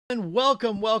And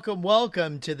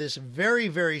welcome to this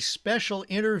very special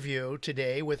interview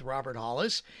today with Robert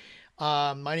Hollis.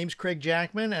 My name's Craig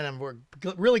Jackman, and we're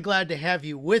really glad to have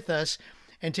you with us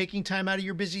and taking time out of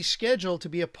your busy schedule to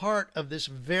be a part of this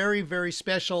very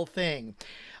special thing.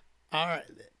 All right.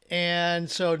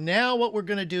 And so now what we're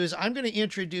going to do is I'm going to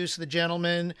introduce the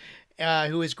gentleman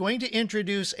who is going to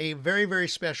introduce a very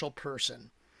special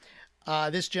person.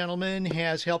 This gentleman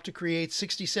has helped to create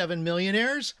 67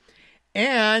 Millionaires,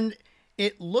 and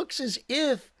it looks as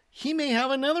if he may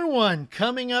have another one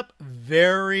coming up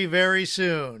very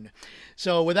soon.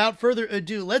 So without further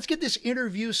ado, let's get this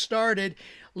interview started.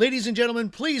 Ladies and gentlemen,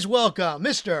 please welcome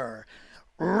Mr.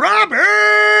 Robert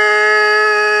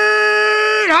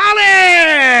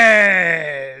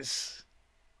Hollis.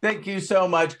 Thank you so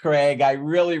much, Craig. I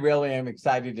really am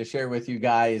excited to share with you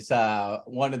guys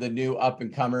one of the new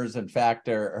up-and-comers. In fact,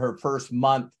 her first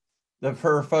month,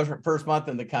 first month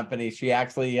in the company, she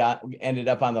actually ended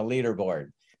up on the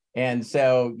leaderboard. And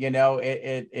so, you know,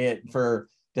 to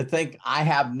think I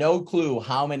have no clue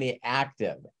how many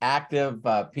active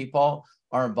people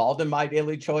are involved in My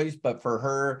Daily Choice, but for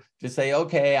her to say,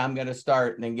 okay, I'm going to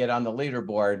start and then get on the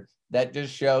leaderboard, that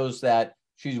just shows that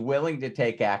she's willing to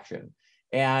take action.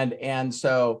 And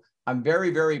so I'm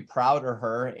very proud of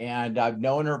her, and I've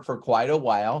known her for quite a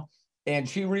while. And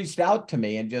she reached out to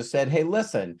me and just said, hey,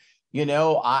 listen, you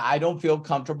know, I don't feel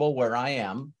comfortable where I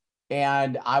am,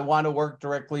 and I want to work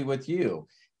directly with you.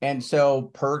 And so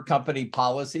per company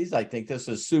policies, I think this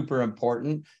is super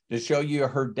important to show you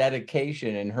her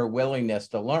dedication and her willingness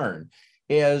to learn,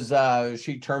 is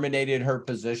she terminated her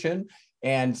position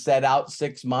and set out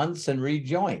 6 months and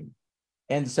rejoined.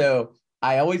 And so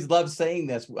I always love saying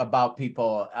this about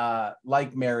people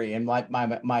like Mary and like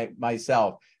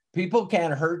myself. People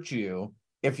can't hurt you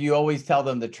if you always tell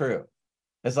them the truth.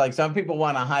 It's like some people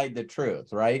want to hide the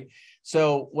truth, right?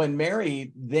 So when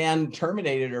Mary then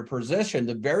terminated her position,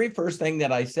 the very first thing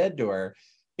that I said to her,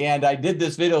 and I did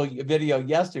this video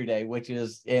yesterday, which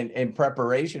is in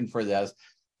preparation for this,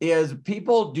 is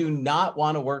people do not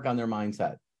want to work on their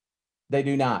mindset. They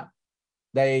do not.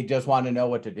 They just want to know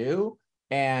what to do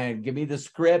and give me the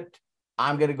script.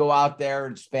 I'm going to go out there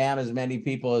and spam as many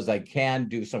people as I can,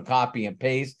 do some copy and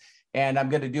paste, and I'm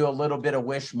going to do a little bit of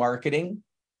wish marketing,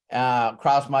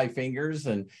 cross my fingers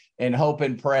and hope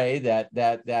and pray that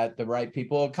the right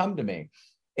people will come to me.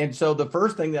 And so the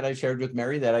first thing that I shared with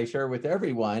Mary, that I share with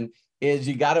everyone, is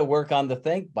you got to work on the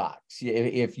think box.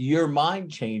 If your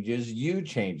mind changes, you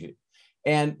change it.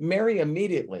 And Mary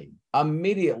immediately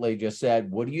just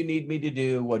said, what do you need me to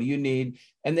do? What do you need?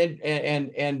 And then,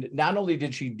 and not only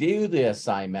did she do the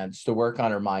assignments to work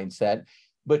on her mindset,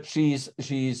 but she's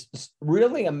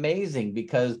really amazing,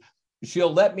 because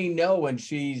she'll let me know when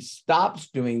she stops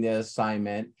doing the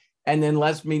assignment and then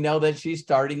lets me know that she's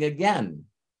starting again.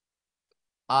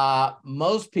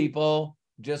 Most people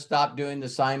just stop doing the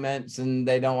assignments and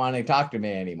they don't want to talk to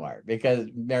me anymore, because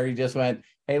Mary just went,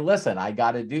 hey, listen, I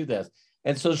got to do this.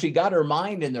 And so she got her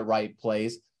mind in the right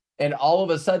place. And all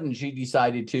of a sudden she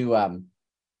decided to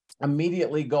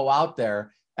immediately go out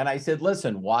there. And I said,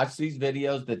 listen, watch these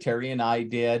videos that Terry and I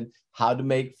did, how to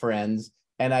make friends.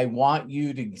 And I want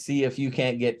you to see if you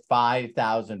can't get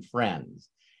 5,000 friends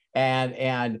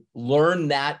and learn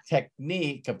that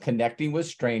technique of connecting with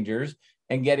strangers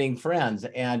and getting friends.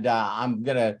 And I'm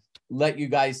going to let you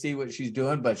guys see what she's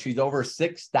doing, but she's over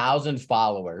 6,000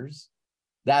 followers.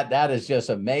 That is just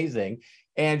amazing.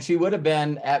 And she would have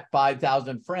been at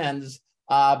 5,000 friends,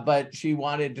 but she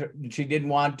didn't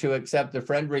want to accept the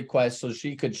friend request so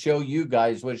she could show you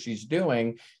guys what she's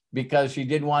doing, because she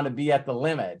didn't want to be at the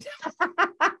limit.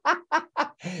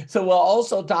 So we'll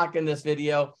also talk in this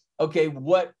video, okay,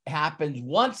 what happens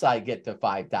once I get to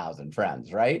 5,000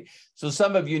 friends, right? So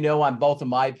some of you know on both of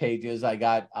my pages, I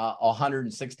got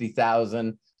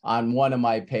 160,000 on one of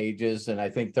my pages, and I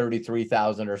think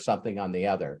 33,000 or something on the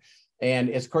other. And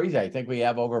it's crazy. I think we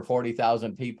have over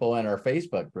 40,000 people in our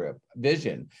Facebook group,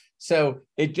 Vision. So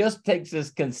it just takes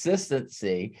this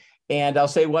consistency. And I'll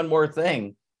say one more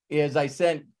thing, is I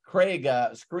sent Craig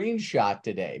a screenshot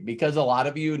today, because a lot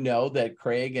of you know that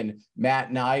Craig and Matt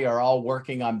and I are all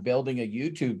working on building a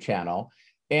YouTube channel.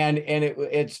 And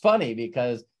it's funny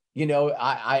because, you know,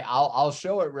 I'll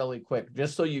show it really quick,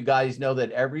 just so you guys know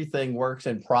that everything works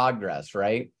in progress,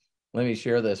 right? Let me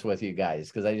share this with you guys,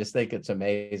 because I just think it's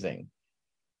amazing.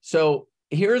 So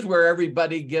here's where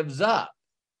everybody gives up.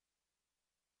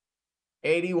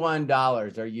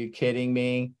 $81. Are you kidding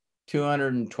me?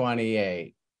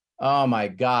 228. Oh my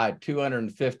God,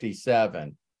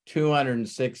 257,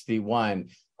 261.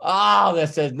 Oh,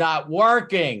 this is not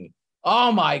working.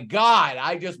 Oh my God,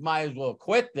 I just might as well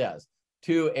quit this.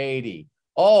 280.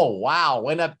 Oh, wow.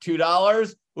 Went up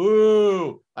 $2.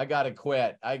 Ooh, I got to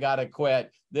quit. I got to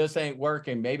quit. This ain't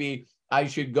working. Maybe I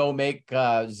should go make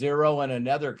zero in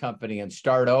another company and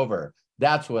start over.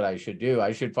 That's what I should do.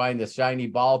 I should find the shiny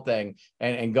ball thing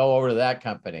and go over to that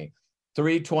company.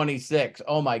 326.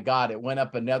 Oh my God. It went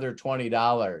up another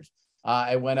 $20.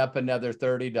 It went up another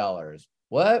 $30.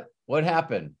 What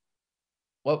happened?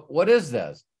 What is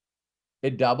this?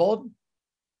 It doubled.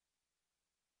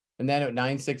 And then at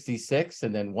 966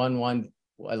 and then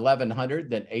 1100,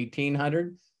 then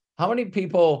 1800. How many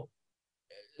people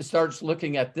starts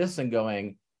looking at this and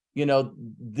going, you know,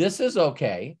 this is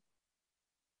okay.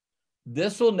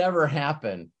 This will never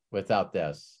happen without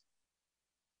this.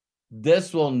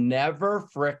 This will never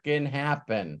frickin'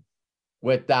 happen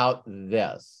without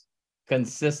this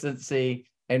consistency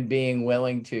and being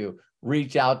willing to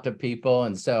reach out to people.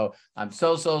 And so I'm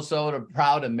so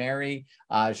proud of Mary.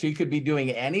 She could be doing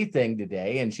anything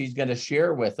today, and she's going to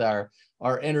share with our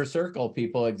inner circle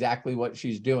people exactly what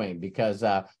she's doing, because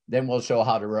then we'll show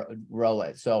how to roll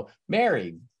it. So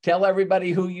Mary, tell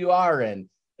everybody who you are and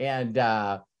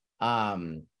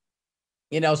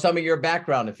you know, some of your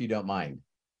background, if you don't mind.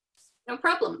 No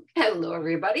problem. Hello,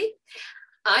 everybody.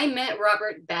 I met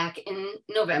Robert back in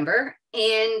November,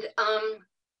 and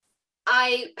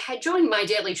I had joined My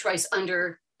Daily Choice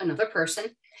under another person,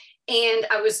 and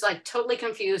I was like totally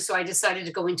confused. So I decided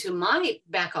to go into my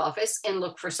back office and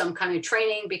look for some kind of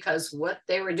training, because what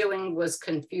they were doing was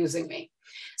confusing me.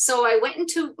 So I went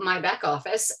into my back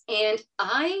office and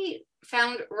I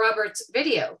found Robert's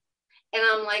video, and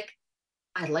I'm like,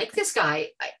 I like this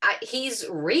guy. He's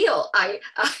real. I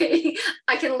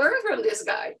can learn from this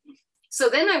guy. So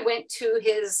then I went to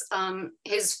his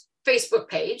Facebook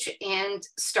page and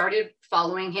started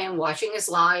following him, watching his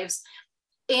lives.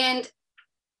 And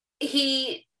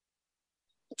he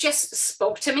just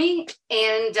spoke to me.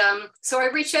 And so I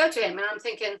reached out to him, and I'm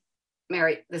thinking,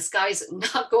 Mary, this guy's he's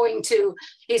not going to,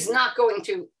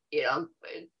 you know,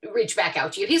 reach back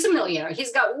out to you. He's a millionaire.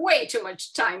 He's got way too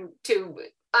much time to,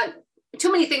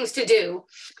 too many things to do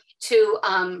to,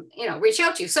 you know, reach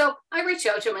out to you. So I reached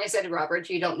out to him and I said, Robert,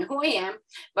 you don't know who I am,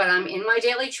 but I'm in My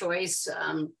Daily Choice.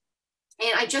 And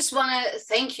I just want to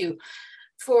thank you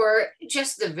for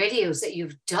just the videos that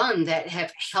you've done that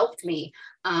have helped me.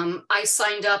 I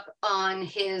signed up on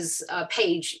his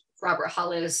page,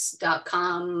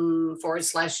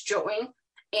 roberthollis.com/join.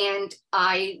 And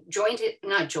I joined it,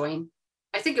 not join,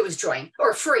 I think it was join,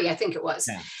 or free, I think it was.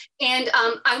 Yeah. And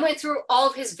I went through all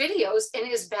of his videos in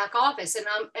his back office, and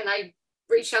I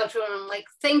reached out to him. I'm like,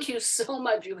 thank you so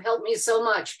much. You helped me so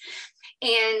much.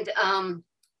 And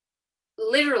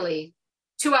literally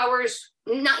 2 hours,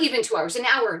 not even 2 hours, an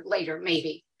hour later,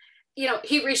 maybe, you know,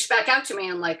 he reached back out to me.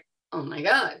 I'm like, oh my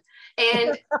God.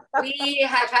 And we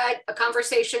have had a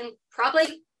conversation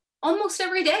probably almost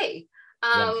every day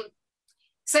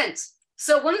since.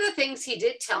 So one of the things he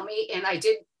did tell me, and I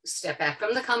did step back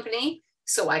from the company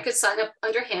so I could sign up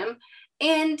under him.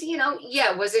 And, you know,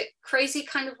 yeah, was it crazy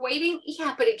kind of waiting?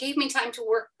 Yeah, but it gave me time to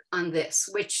work on this,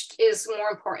 which is more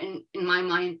important in my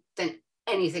mind than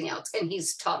anything else. And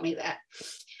he's taught me that.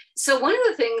 So one of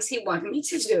the things he wanted me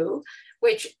to do,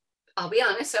 which I'll be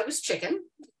honest, I was chicken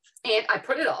and I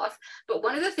put it off. But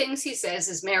one of the things he says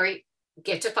is, Mary,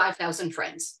 get to 5,000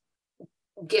 friends.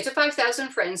 Get to 5,000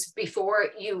 friends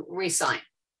before you resign.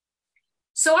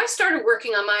 So I started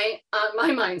working on my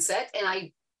mindset,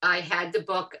 and I had the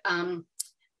book Og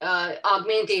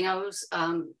Mandino's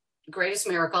Greatest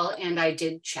Miracle, and I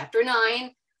did chapter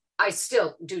 9. I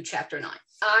still do chapter 9.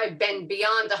 I've been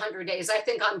beyond 100 days. I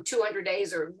think I'm 200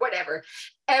 days or whatever,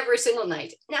 every single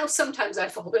night. Now, sometimes I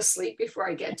fall asleep before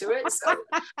I get to it. So.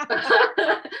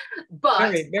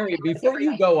 But Mary, before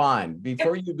you go on,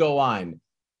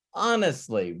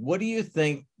 honestly, what do you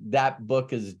think that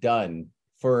book has done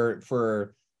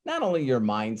for not only your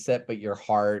mindset, but your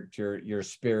heart, your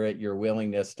spirit, your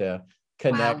willingness to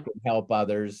connect and help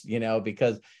others, you know,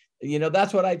 because, you know,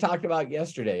 that's what I talked about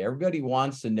yesterday. Everybody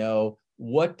wants to know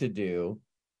what to do,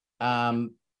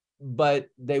 but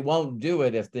they won't do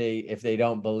it if they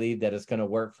don't believe that it's going to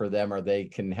work for them or they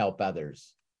can help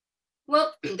others.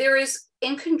 Well, there is,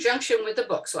 in conjunction with the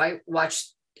book. So I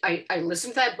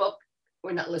listened to that book.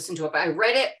 Or not listened to it, but I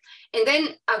read it, and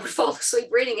then I would fall asleep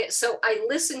reading it. So I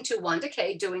listened to Wanda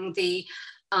Kay doing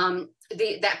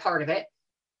that part of it,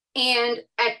 and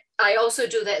I also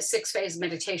do that 6-phase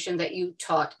meditation that you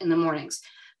taught in the mornings.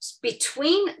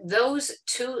 Between those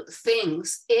two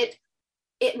things, it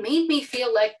made me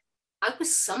feel like I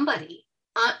was somebody.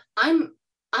 I'm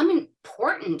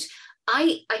important.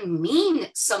 I mean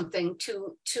something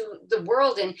to the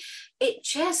world, and it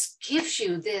just gives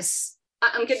you this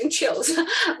I'm getting chills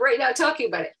right now talking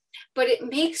about it. But it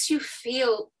makes you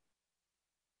feel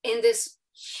in this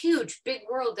huge, big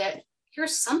world that you're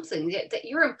something, that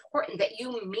you're important, that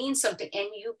you mean something, and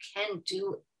you can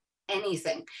do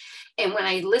anything. And when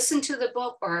I listen to the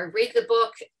book or I read the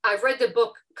book, I've read the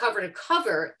book cover to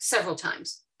cover several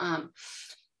times. And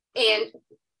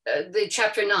the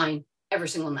chapter 9 every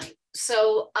single night.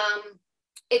 So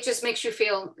it just makes you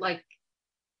feel like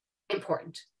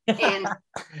important. And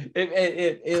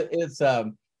it's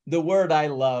the word I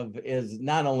love is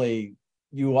not only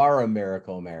you are a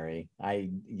miracle, Mary.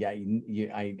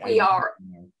 We are.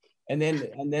 And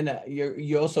then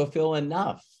you also feel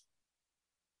enough.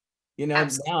 You know,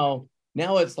 Absolutely.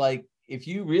 now it's like, if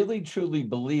you really truly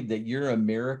believe that you're a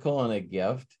miracle and a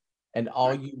gift, and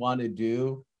all you want to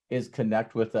do is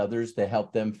connect with others to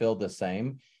help them feel the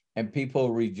same, and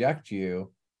people reject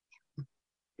you,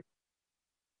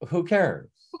 who cares?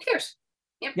 Who cares?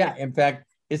 Yep. Yeah, in fact,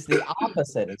 it's the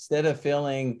opposite. Instead of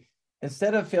feeling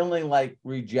like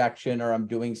rejection, or I'm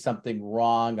doing something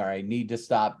wrong, or I need to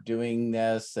stop doing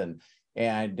this, and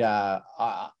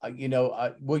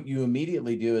what you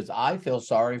immediately do is, I feel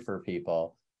sorry for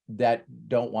people that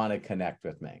don't want to connect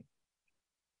with me.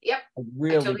 Yep. I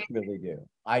really do.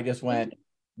 I just went,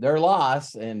 their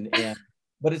loss,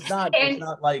 but it's not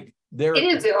like it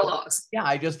is their loss. Yeah,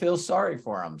 I just feel sorry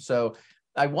for them. So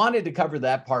I wanted to cover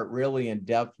that part really in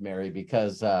depth, Mary,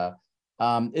 because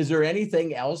is there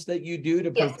anything else that you do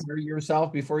to prepare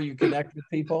yourself before you connect with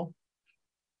people?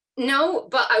 No,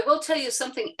 but I will tell you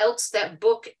something else that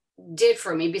book did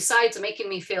for me, besides making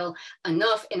me feel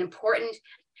enough and important.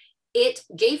 It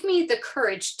gave me the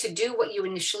courage to do what you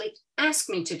initially asked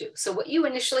me to do. So what you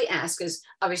initially ask is,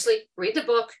 obviously, read the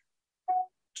book,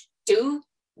 do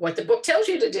what the book tells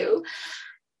you to do.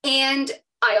 And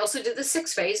I also did the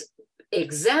 6 phase.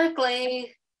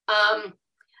 Exactly.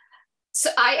 So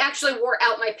I actually wore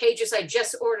out my pages. I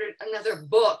just ordered another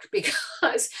book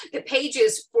because the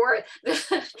pages for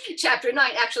the chapter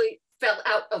 9 actually fell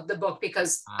out of the book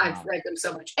because I've read them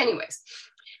so much. Anyways,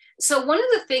 so one of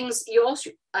the things you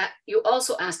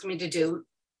also asked me to do,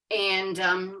 and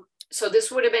so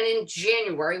this would have been in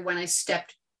January when I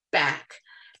stepped back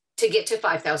to get to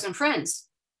 5,000 friends.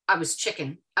 I was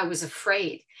chicken. I was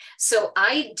afraid. So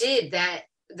I did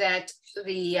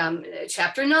the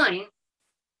chapter 9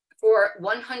 for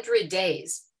 100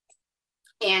 days.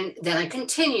 And then I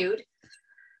continued.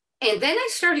 And then I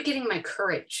started getting my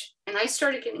courage, and I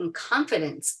started getting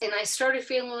confidence, and I started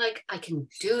feeling like I can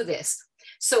do this.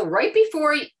 So right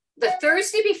before the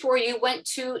Thursday before you went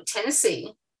to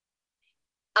Tennessee,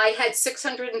 I had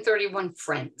 631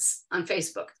 friends on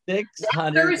Facebook.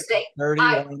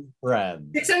 631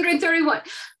 friends. 631.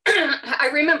 I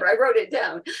remember, I wrote it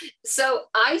down. So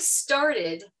I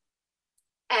started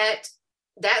at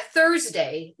that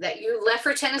Thursday that you left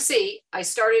for Tennessee. I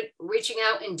started reaching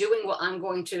out and doing what I'm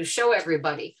going to show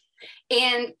everybody.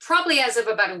 And probably as of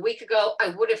about a week ago, I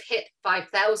would have hit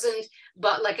 5,000.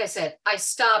 But like I said, I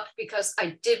stopped because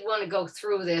I did want to go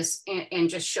through this and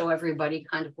just show everybody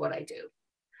kind of what I do.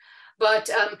 But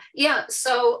yeah,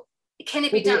 so can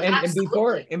it be done?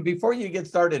 And before you get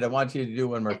started, I want you to do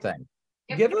one more thing.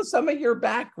 Yep. Give us some of your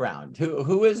background.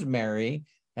 Who is Mary?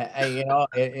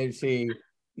 Is she?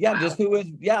 Yeah, just who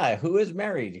is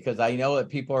Mary? Because I know that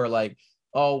people are like,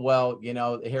 oh well,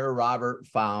 here Robert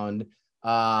found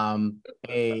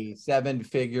a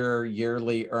 7-figure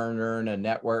yearly earner in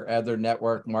other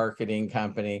network marketing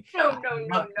company. No.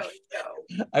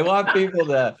 I want people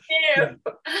to.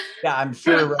 Yeah, I'm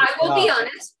sure. I will be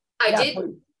honest. I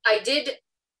did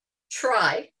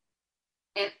try,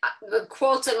 and the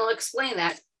quotes, and I'll explain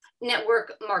that,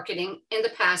 network marketing in the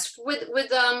past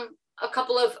with a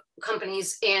couple of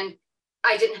companies, and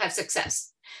I didn't have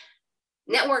success.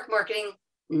 Network marketing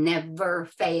never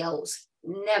fails.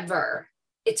 Never.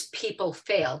 It's people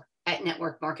fail at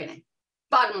network marketing.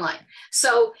 Bottom line.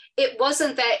 So it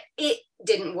wasn't that it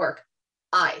didn't work.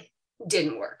 I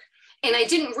didn't work. And I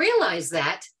didn't realize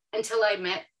that until I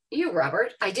met you,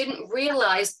 Robert. I didn't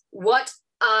realize what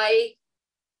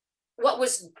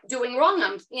was doing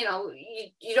wrong.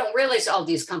 You don't realize all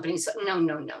these companies.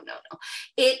 No.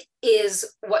 It is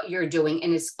what you're doing,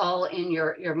 and it's all in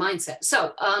your mindset.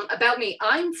 So about me,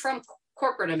 I'm from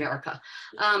corporate America.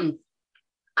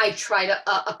 I tried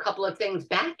a couple of things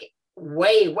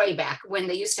way back when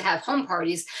they used to have home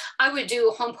parties. I would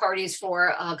do home parties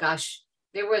for,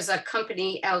 there was a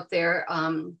company out there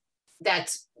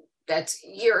that's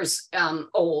years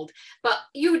old, but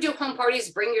you would do home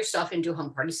parties, bring your stuff and do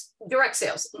home parties, direct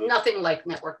sales, nothing like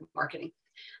network marketing.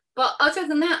 But other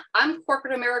than that, I'm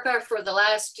corporate America for the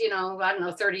last,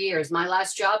 30 years. My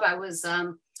last job, I was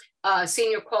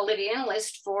senior quality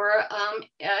analyst for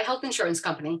a health insurance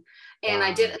company. And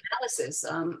I did analysis.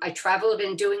 I traveled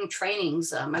in doing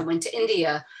trainings. I went to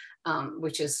India,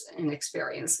 which is an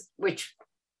experience, which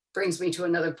brings me to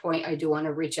another point. I do want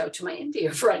to reach out to my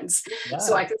India friends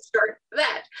so I can start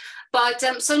that.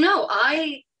 But so no,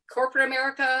 corporate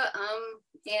America,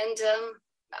 and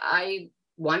I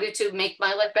wanted to make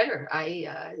my life better. I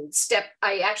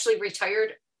actually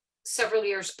retired several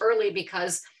years early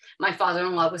because my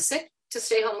father-in-law was sick, to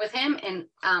stay home with him. And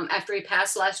after he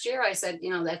passed last year, I said,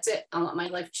 that's it. I want my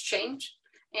life to change.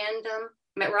 And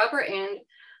met Robert, and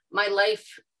my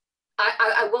life,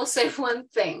 I will say one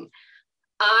thing.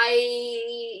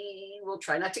 I will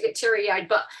try not to get teary-eyed,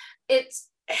 but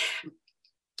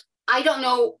I don't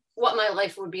know what my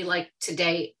life would be like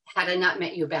today had I not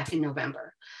met you back in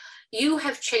November. You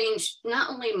have changed not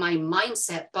only my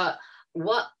mindset, but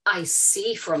what I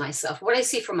see for myself, what I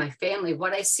see for my family,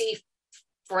 what I see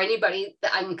for anybody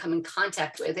that I can come in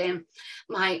contact with. And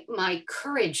my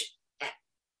courage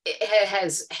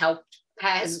has helped,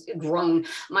 has grown.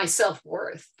 My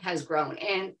self-worth has grown.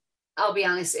 And I'll be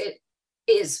honest, it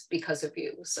is because of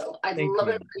you. So I love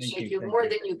and appreciate you more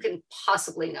than you can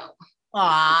possibly know.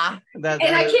 And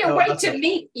I can't wait to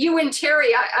meet you and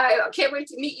Terry. I can't wait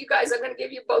to meet you guys. I'm going to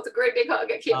give you both a great big hug.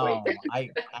 I can't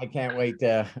wait. I can't wait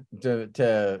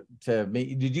to meet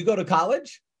you. Did you go to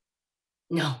college?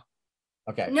 No.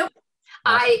 Okay. Nope.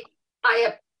 Awesome.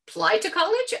 I applied to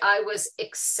college. I was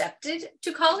accepted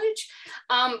to college.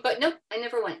 But nope, I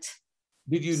never went.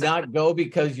 Did you not go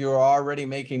because you were already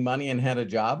making money and had a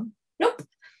job? Nope.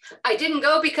 I didn't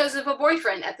go because of a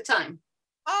boyfriend at the time.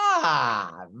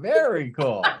 Very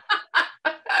cool.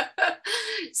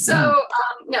 So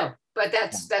no, but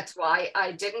that's why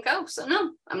I didn't go. So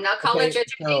no, I'm not college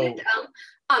educated. So,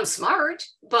 I'm smart,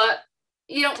 but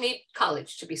you don't need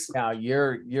college to be smart. Now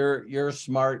you're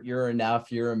smart. You're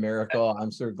enough. You're a miracle.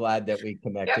 I'm so glad that we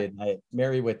connected. Yep.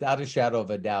 Mary, without a shadow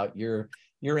of a doubt, your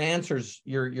answers.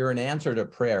 You're an answer to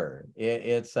prayer.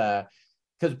 It's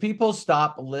because people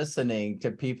stop listening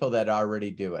to people that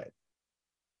already do it.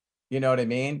 You know what I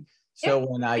mean? So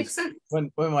when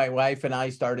my wife and I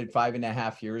started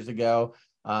 5.5 years ago,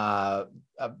 a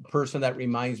person that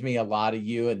reminds me a lot of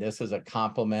you, and this is a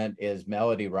compliment, is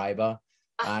Melody Riva.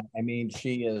 I mean,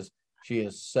 she is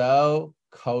so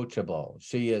coachable.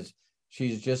 She's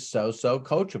just so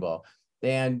coachable.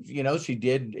 And, she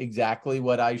did exactly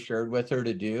what I shared with her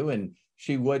to do. And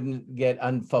she wouldn't get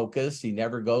unfocused. She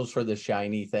never goes for the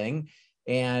shiny thing.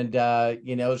 And,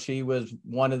 she was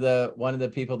one of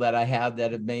the people that I have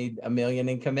that have made $1 million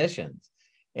in commissions.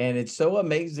 And it's so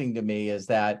amazing to me is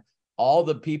that all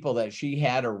the people that she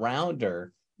had around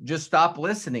her just stopped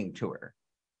listening to her.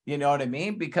 You know what I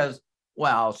mean? Because,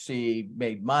 well, she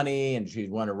made money and she's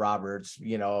one of Robert's,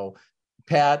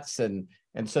 pets. And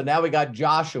so now we got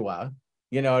Joshua,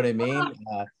 you know what I mean?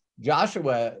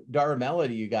 Joshua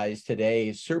Daramola, you guys,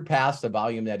 today surpassed the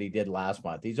volume that he did last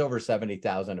month. He's over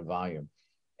 70,000 of volume.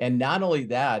 And not only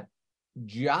that,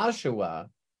 Joshua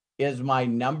is my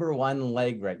 #1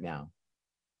 leg right now.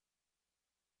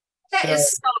 That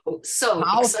is so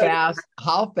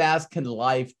how fast can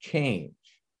life change?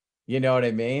 You know what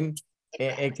I mean?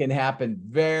 It can happen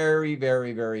very,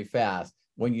 very, very fast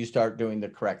when you start doing the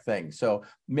correct thing. So,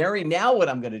 Mary, now what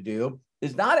I'm going to do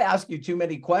is not ask you too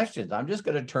many questions. I'm just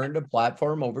going to turn the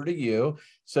platform over to you.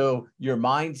 So your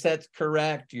mindset's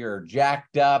correct. You're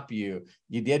jacked up. You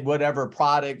did whatever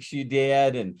products you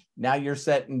did. And now you're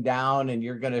sitting down and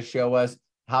you're going to show us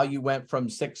how you went from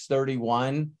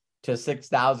 631 to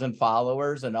 6,000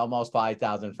 followers and almost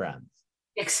 5,000 friends.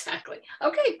 Exactly.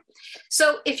 Okay.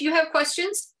 So if you have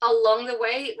questions along the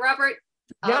way, Robert,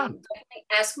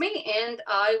 ask me and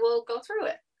I will go through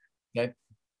it. Okay.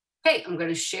 Okay, I'm going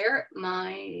to share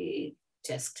my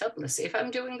desktop. Let's see if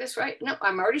I'm doing this right. No,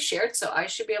 I'm already shared, so I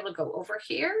should be able to go over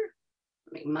here.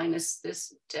 Let me minus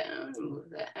this down,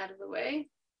 move that out of the way.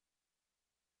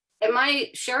 Am I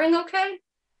sharing okay?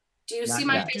 Do you see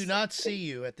my face? I do not see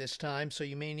you at this time, so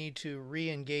you may need to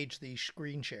re-engage the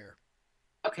screen share.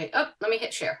 Okay, let me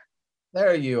hit share.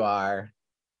 There you are.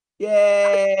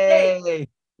 Yay! Okay.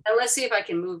 Now let's see if I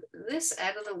can move this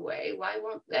out of the way. Why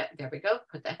won't that? There we go.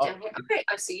 Put that down here. Okay,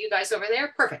 I see you guys over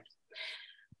there. Perfect.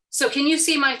 So can you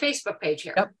see my Facebook page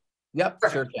here? Yep,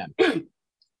 sure can.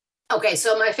 Okay,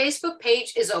 so my Facebook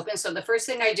page is open. So the first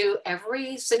thing I do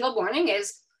every single morning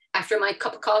is after my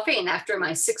cup of coffee and after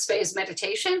my 6-phase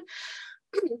meditation,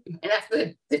 and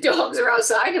after the dogs are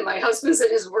outside and my husband's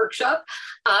in his workshop,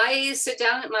 I sit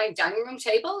down at my dining room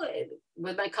table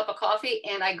with my cup of coffee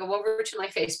and I go over to my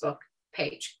Facebook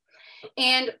page.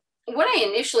 And what I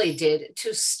initially did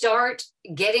to start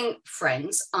getting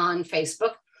friends on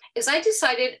Facebook is I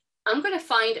decided I'm going to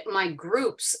find my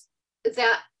groups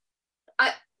that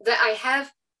I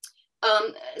have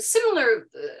similar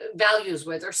values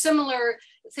with, or similar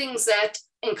things that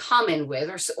in common with,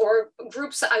 or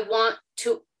groups that I want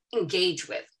to engage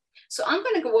with. So I'm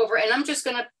going to go over and I'm just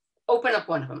going to open up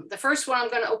one of them. The first one I'm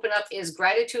going to open up is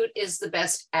gratitude is the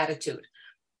best attitude.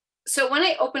 So when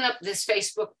I open up this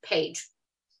Facebook page,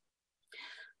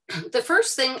 the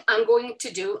first thing I'm going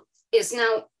to do is,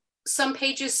 now some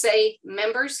pages say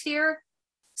members here,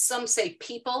 some say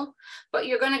people, but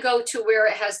you're going to go to where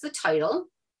it has the title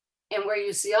and where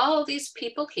you see all these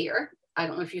people here. I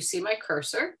don't know if you see my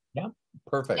cursor. Yeah,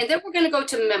 perfect. And then we're going to go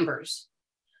to members.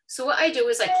 So what I do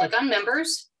is I click on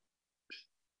members.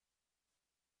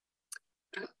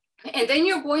 And then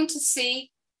you're going to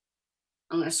see,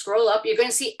 I'm going to scroll up. You're going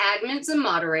to see admins and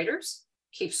moderators.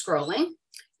 Keep scrolling.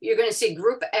 You're going to see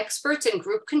group experts and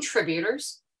group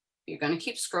contributors. You're going to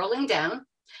keep scrolling down.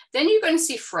 Then you're going to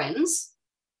see friends.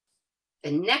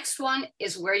 The next one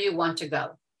is where you want to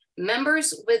go.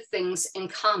 Members with things in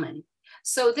common.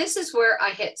 So this is where I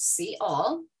hit see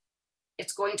all.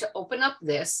 It's going to open up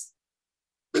this.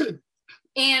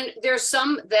 And there's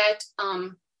some that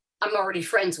I'm already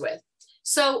friends with.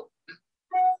 So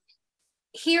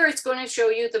here it's going to show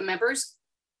you the members.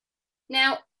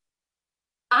 Now,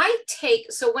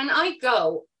 so when I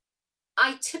go,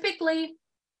 I typically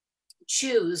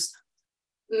choose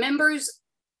members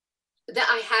that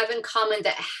I have in common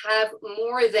that have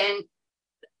more than,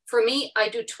 for me, I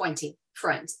do 20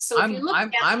 friends. So if you look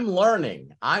I'm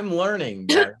learning.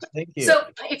 Thank you. So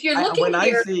if you're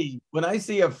looking when I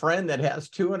see a friend that has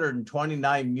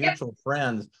 229 mutual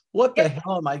friends, what the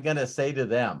hell am I going to say to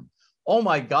them? Oh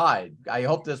my God, I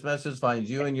hope this message finds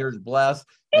you and yours blessed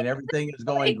and everything is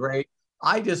going great.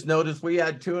 I just noticed we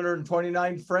had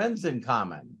 229 friends in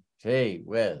common. Gee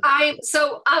whiz.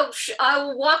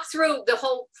 I'll walk through the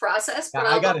whole process. But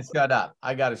I got to shut up.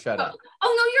 I got to shut up.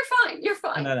 Oh, no, you're fine. You're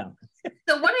fine. No.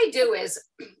 So what I do is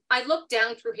I look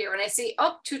down through here and I see,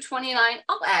 229,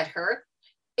 I'll add her.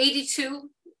 82,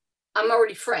 I'm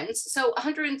already friends. So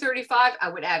 135, I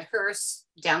would add hers.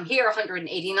 Down here,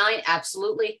 189,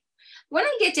 absolutely. When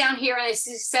I get down here and I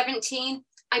see 17,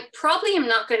 I probably am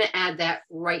not going to add that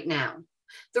right now.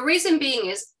 The reason being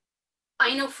is,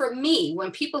 I know for me,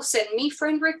 when people send me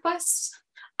friend requests,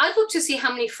 I look to see how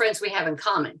many friends we have in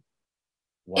common.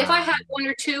 Wow. If I have one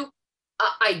or two,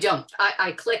 I don't.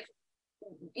 I click,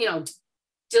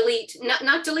 delete,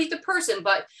 not delete the person,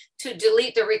 but to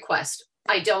delete the request.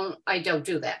 I don't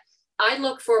do that. I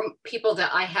look for people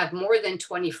that I have more than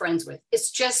 20 friends with. It's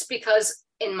just because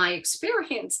in my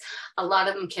experience, a lot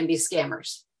of them can be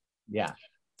scammers. Yeah.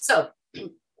 So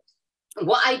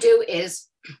what I do is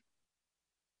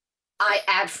I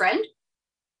add friend,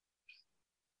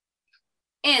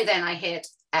 and then I hit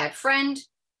add friend.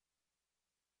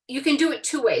 You can do it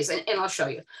two ways, and I'll show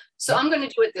you. So I'm going to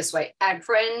do it this way, add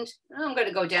friend. I'm going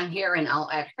to go down here and I'll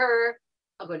add her.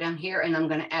 I'll go down here and I'm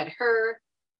going to add her.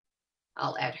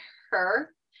 I'll add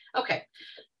her. Okay.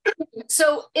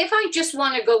 So if I just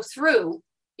want to go through,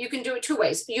 you can do it two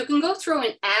ways. You can go through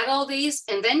and add all these,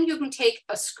 and then you can take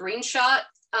a screenshot.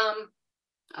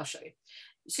 I'll show you.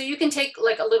 So you can take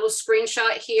like a little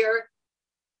screenshot here.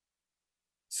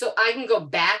 So I can go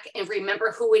back and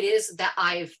remember who it is that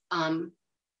I've,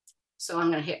 so I'm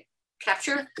going to hit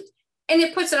capture, and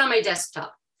it puts it on my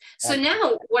desktop. So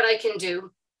now what I can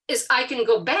do is I can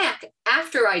go back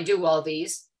after I do all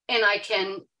these, and I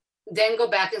can then go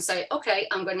back and say, okay,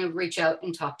 I'm going to reach out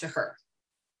and talk to her.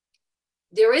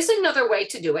 There is another way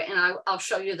to do it, and I'll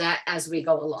show you that as we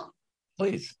go along.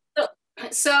 Please.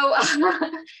 So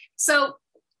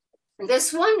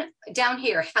this one down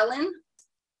here, Helen,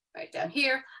 right down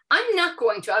here, I'm not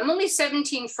going to, I'm only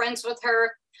 17 friends with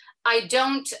her. I'm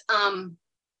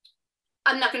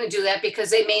not going to do that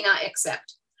because they may not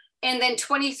accept. And then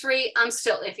 23, I'm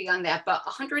still iffy on that, but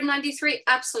 193,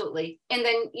 absolutely. And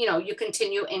then, you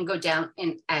continue and go down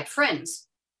and add friends.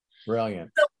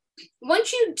 Brilliant. So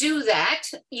once you do that,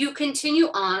 you continue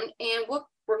on, and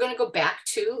we're going to go back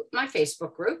to my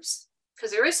Facebook groups, because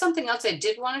there is something else I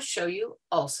did want to show you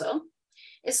also.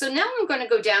 And so now I'm going to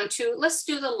go down to, let's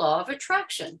do the law of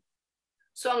attraction.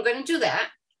 So I'm going to do that.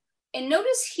 And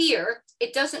notice here,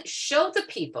 it doesn't show the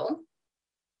people.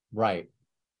 Right.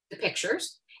 The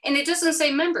pictures. And it doesn't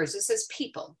say members, it says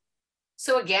people.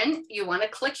 So again, you want to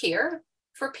click here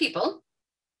for people.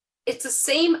 It's the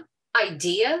same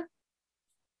idea.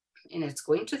 And it's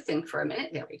going to think for a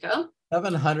minute. There we go.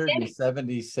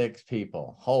 776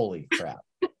 people. Holy crap.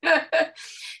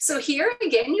 So here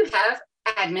again, you have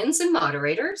admins and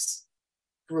moderators,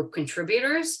 group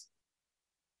contributors,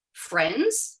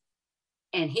 friends,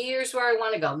 and here's where I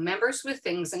want to go, members with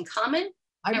things in common.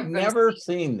 I've never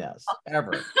seen this,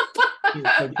 ever.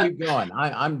 So keep going.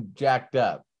 I'm jacked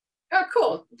up. Oh,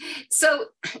 cool. So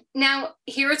now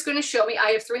here it's going to show me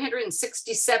I have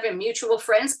 367 mutual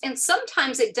friends. And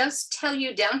sometimes it does tell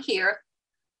you down here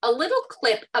a little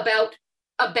clip about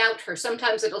her.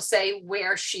 Sometimes it'll say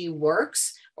where she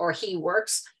works or he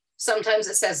works. Sometimes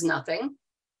it says nothing.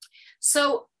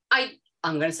 So I'm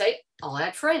going to say, I'll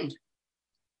add friend.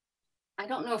 I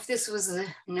don't know if this was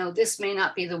no, this may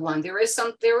not be the one. There is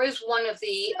one of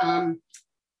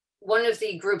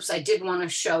the groups I did want to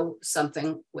show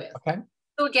something with. Okay.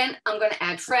 So again, I'm going to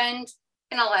add friend,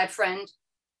 and I'll add friend,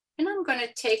 and I'm going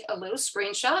to take a little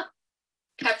screenshot,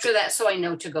 capture that so I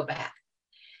know to go back.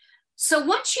 So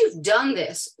once you've done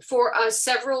this for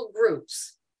several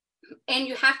groups, and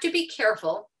you have to be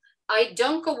careful, I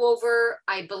don't go over,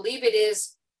 I believe it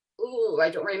is,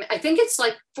 I don't remember, I think it's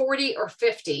like 40 or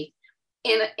 50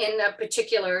 in a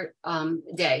particular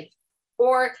day,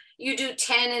 or you do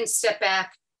 10 and step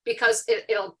back, because it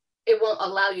won't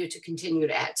allow you to continue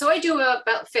to add. So I do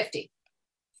about 50.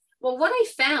 Well, what I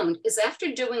found is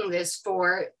after doing this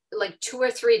for like 2 or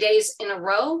 3 days in a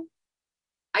row,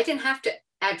 I didn't have to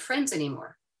add friends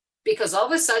anymore, because all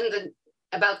of a sudden,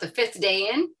 about the 5th day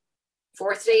in,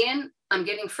 4th day in, I'm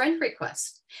getting friend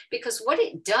requests. Because what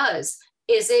it does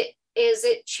is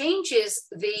it changes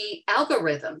the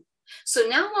algorithm. So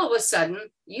now all of a sudden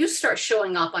you start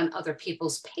showing up on other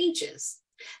people's pages.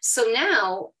 So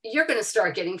now you're going to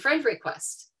start getting friend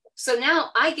requests. So now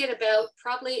I get about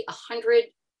probably 100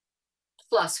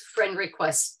 plus friend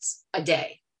requests a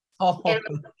day. Oh.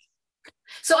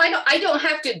 So I don't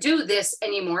have to do this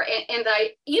anymore. And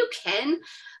you can,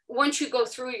 once you go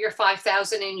through your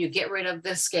 5,000 and you get rid of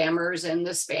the scammers and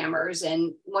the spammers,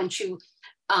 and once you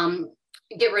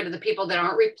get rid of the people that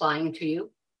aren't replying to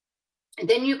you, and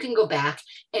then you can go back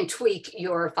and tweak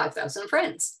your 5,000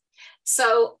 friends.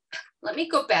 So let me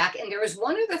go back. And there was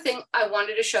one other thing I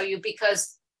wanted to show you,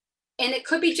 because, and it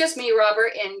could be just me,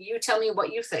 Robert, and you tell me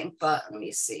what you think, but let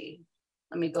me see.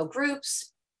 Let me go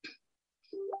groups.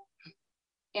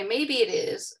 And maybe it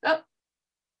is, oh.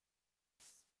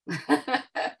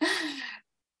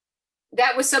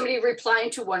 That was somebody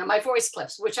replying to one of my voice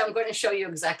clips, which I'm going to show you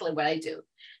exactly what I do.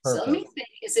 Perfect. So let me think,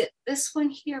 is it this one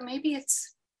here? Maybe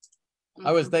it's,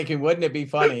 I was thinking, wouldn't it be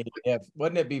funny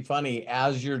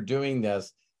as you're doing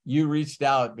this, you reached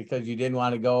out because you didn't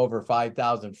want to go over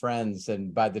 5,000 friends,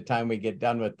 and by the time we get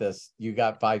done with this, you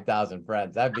got 5,000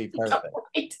 friends. That'd be perfect.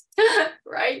 Right.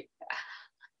 Right.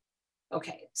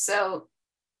 Okay, so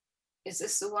is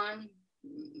this the one?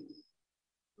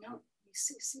 No, let me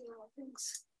see all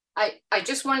things. I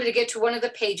just wanted to get to one of the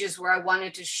pages where I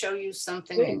wanted to show you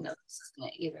something. I know this isn't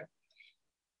it either.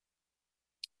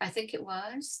 I think it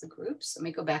was the groups. Let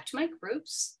me go back to my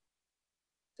groups.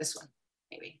 This one,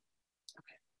 maybe.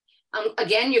 Okay.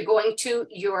 Again, you're going to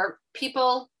your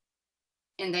people,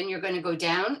 and then you're going to go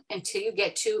down until you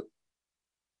get to,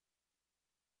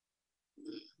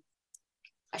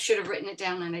 I should have written it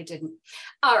down and I didn't.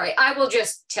 All right, I will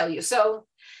just tell you. So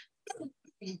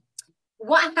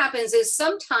what happens is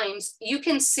sometimes you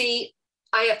can see,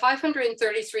 I have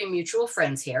 533 mutual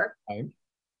friends here. Right.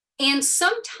 And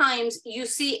sometimes you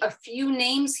see a few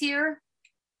names here.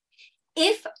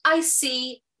 If I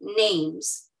see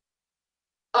names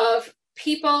of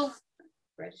people,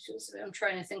 I'm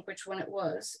trying to think which one it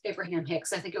was, Abraham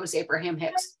Hicks. I think it was Abraham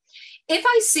Hicks. If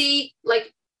I see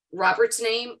like Robert's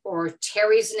name or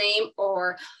Terry's name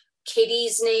or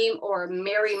Katie's name or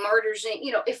Mary Martyr's name,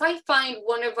 you know, if I find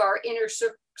one of our inner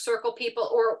circle people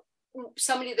or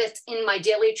somebody that's in my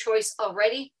daily choice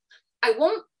already, I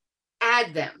won't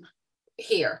add them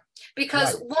here,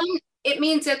 because right. One, it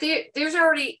means that there's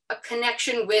already a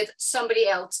connection with somebody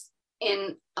else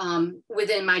in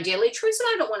within my daily choice, and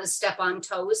I don't want to step on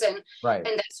toes and right.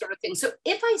 And that sort of thing. So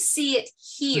if I see it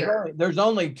here, there's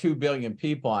only 2 billion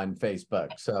people on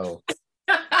Facebook, so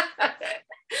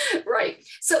right.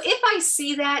 So if I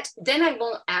see that, then I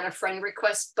won't add a friend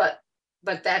request, but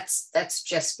that's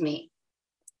just me.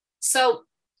 So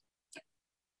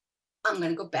I'm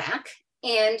going to go back,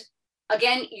 and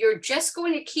again, you're just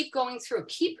going to keep going through,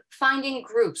 keep finding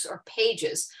groups or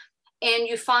pages. And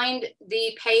you find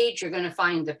the page, you're going to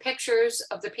find the pictures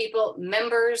of the people,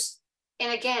 members.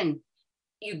 And again,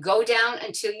 you go down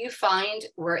until you find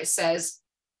where it says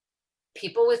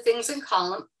people with things in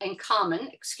common,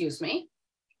 excuse me.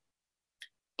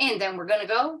 And then we're going to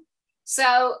go.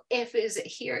 So is it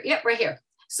here? Yep, right here.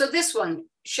 So this one,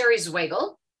 Sherry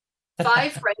Zweigel,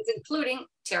 5 friends, including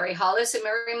Terry Hollis and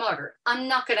Mary Martyr. I'm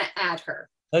not going to add her.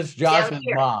 That's Josh's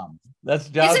mom. That's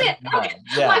Josh's Isn't it? mom. Okay.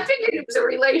 Yeah. Well, I figured it was a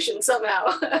relation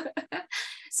somehow.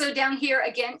 So down here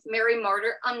again, Mary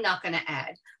Martyr, I'm not going to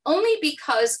add. Only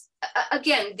because,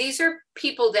 again, these are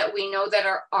people that we know that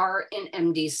are in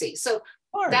MDC. So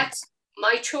that's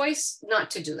my choice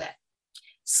not to do that.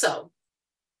 So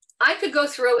I could go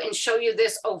through and show you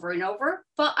this over and over,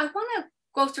 but I want to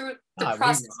go through the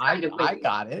process. I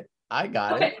got it. I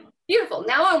got it. Beautiful.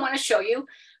 Now I want to show you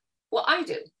what I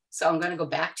do. So I'm going to go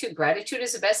back to gratitude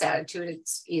is the best attitude.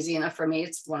 It's easy enough for me.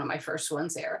 It's one of my first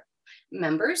ones there.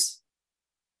 Members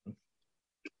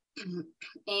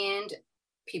and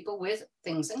people with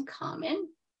things in common.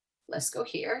 Let's go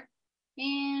here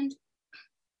and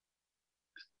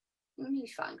let me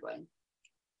find one.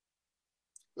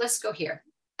 Let's go here.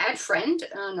 Add friend.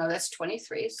 Oh, no, that's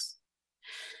 23s.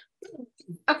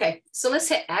 Okay, so let's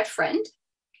hit add friend.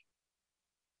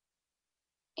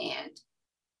 And,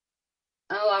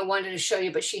 oh, I wanted to show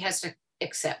you, but she has to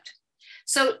accept.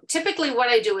 So typically what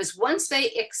I do is once they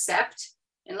accept,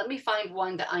 and let me find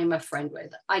one that I'm a friend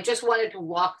with. I just wanted to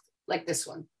walk like this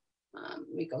one. Let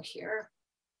me go here.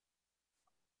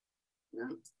 No.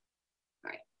 All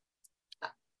right.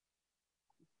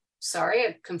 Sorry,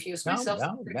 I confused myself.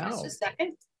 Just a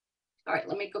second. All right,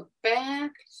 let me go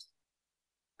back.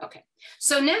 Okay,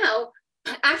 so now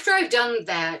after I've done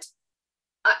that,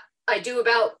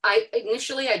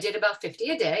 initially I did about 50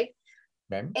 a day.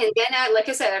 Okay. And then like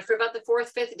I said, after about the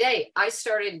 4th, 5th day, I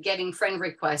started getting friend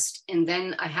requests, and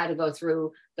then I had to go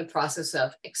through the process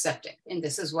of accepting. And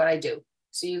this is what I do.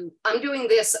 So I'm doing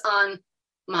this on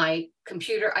my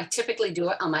computer. I typically do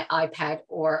it on my iPad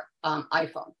or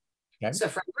iPhone. Okay. So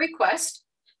friend request.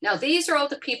 Now these are all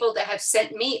the people that have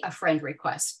sent me a friend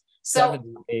request. So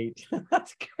 78.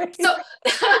 That's great.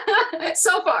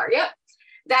 So far, yep.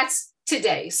 That's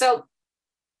today. So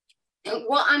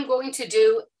what I'm going to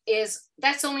do is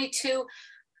that's only 2.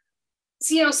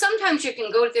 So, sometimes you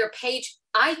can go to their page.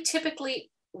 I typically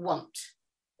won't.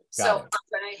 So I'm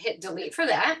going to hit delete for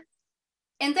that.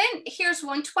 And then here's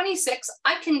 126.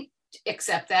 I can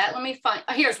accept that. Let me find,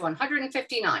 here's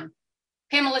 159.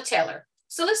 Pamela Taylor.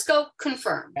 So let's go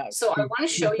confirm. Yeah, so I want to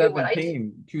show you what I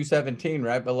did. 217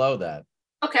 right below that.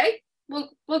 Okay,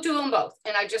 we'll do them both.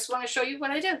 And I just want to show you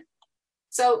what I do.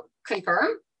 So confirm.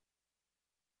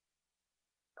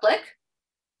 Click.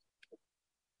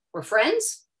 We're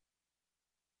friends.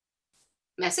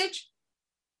 Message.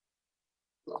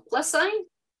 Plus sign.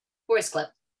 Voice clip.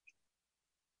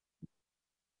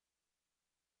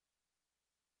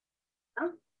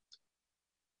 Oh.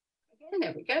 Again,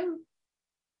 there we go.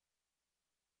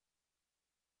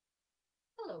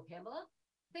 Hello, Pamela.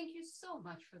 Thank you so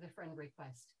much for the friend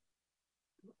request.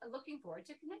 I'm looking forward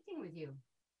to connecting with you.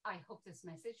 I hope this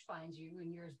message finds you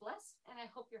and yours blessed, and I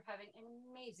hope you're having an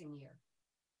amazing year.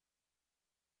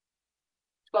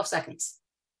 12 seconds.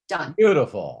 Done.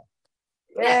 Beautiful.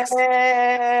 Next.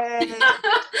 And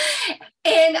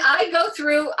I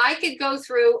could go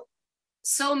through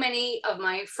so many of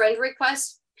my friend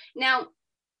requests. Now,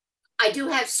 I do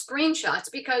have screenshots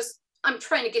because I'm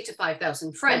trying to get to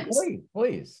 5,000 friends. Oh,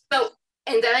 please. So,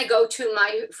 and then I go to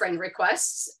my friend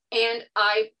requests and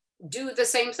I do the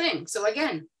same thing. So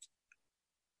again,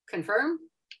 confirm,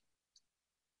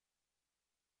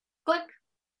 click,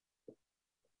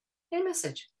 and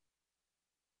message.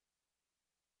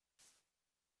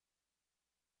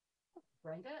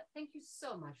 Brenda, thank you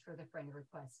so much for the friend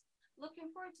request. Looking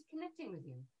forward to connecting with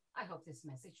you. I hope this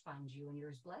message finds you and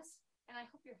yours blessed, and I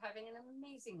hope you're having an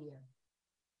amazing year.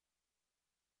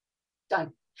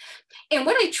 Done. And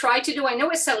what I try to do, I know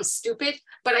it sounds stupid,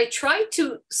 but I try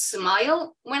to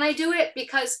smile when I do it,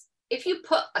 because if you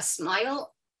put a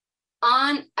smile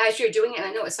on as you're doing it,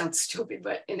 I know it sounds stupid,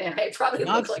 but and then I probably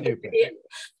look like an idiot,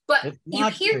 but you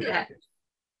hear that.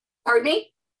 Pardon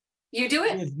me? You do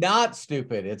it? It's not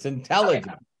stupid. It's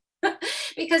intelligent. Okay.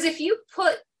 Because if you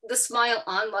put the smile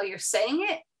on while you're saying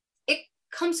it, it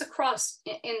comes across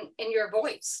in your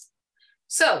voice.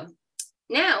 So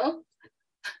now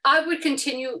I would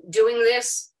continue doing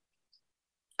this.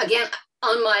 Again,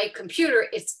 on my computer,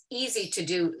 it's easy to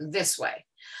do this way.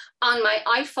 On my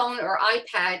iPhone or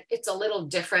iPad, it's a little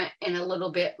different and a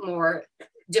little bit more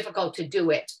difficult to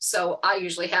do it. So I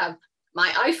usually have my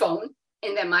iPhone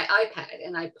and then my iPad,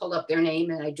 and I pull up their name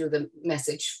and I do the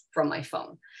message from my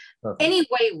phone. Perfect. Any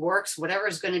way works, whatever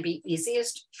is going to be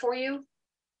easiest for you.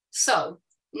 So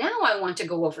now I want to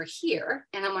go over here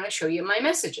and I want to show you my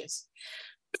messages.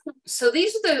 So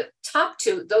these are the top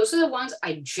 2. Those are the ones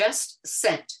I just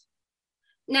sent.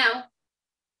 Now,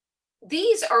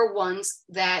 these are ones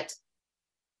that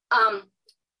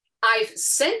I've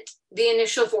sent the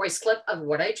initial voice clip of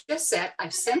what I just said.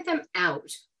 I've sent them out.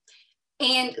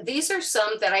 And these are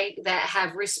some that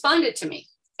have responded to me.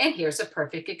 And here's a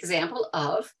perfect example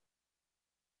of,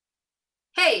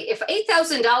 hey, if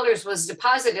 $8,000 was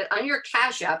deposited on your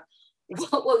Cash App,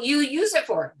 what will you use it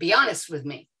for? Be honest with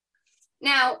me.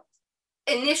 Now,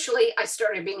 initially, I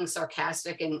started being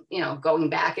sarcastic and, going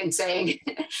back and saying,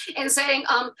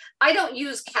 I don't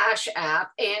use Cash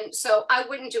App, and so I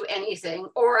wouldn't do anything.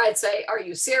 Or I'd say, are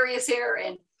you serious here?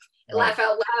 And laugh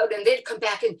out loud, and they'd come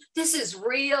back and this is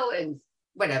real and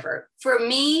whatever. For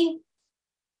me,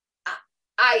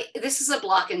 this is a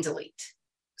block and delete.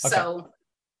 Okay. So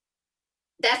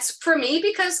that's for me,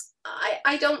 because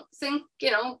I don't think,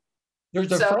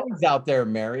 There's a phrase out there,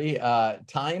 Mary,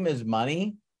 time is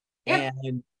money. Yep.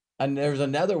 And there's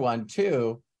another one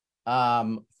too.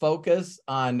 Focus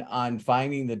on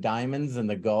finding the diamonds and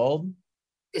the gold.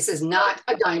 This is not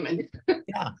a diamond.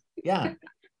 Yeah.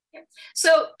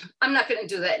 So I'm not going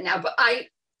to do that now, but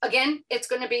again, it's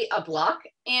going to be a block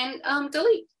and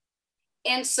delete.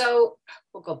 And so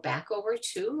we'll go back over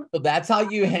to. So that's how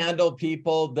you handle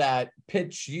people that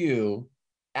pitch you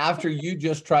after you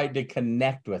just tried to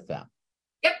connect with them.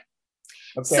 Yep.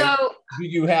 Okay. So do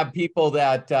you have people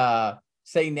that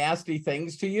say nasty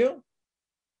things to you?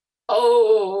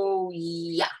 Oh,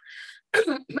 yeah.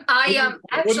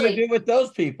 Actually. What do you do with those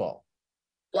people?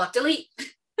 Block, delete.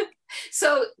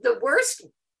 So the worst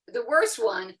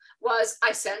one was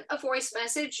I sent a voice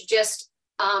message just,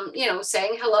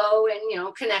 saying hello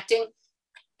and, connecting.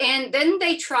 And then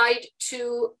they tried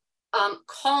to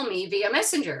call me via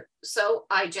Messenger. So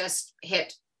I just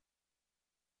hit,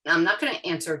 I'm not going to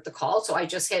answer the call. So I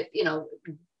just hit,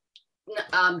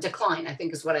 decline, I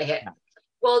think is what I hit.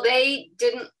 Well, they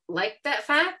didn't like that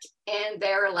fact. And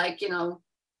they're like,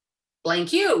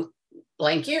 blank you.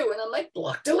 And I'm like,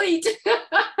 block, delete.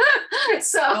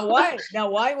 So now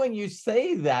why when you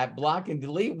say that, block and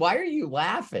delete, why are you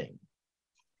laughing?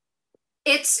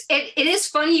 It is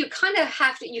funny. You kind of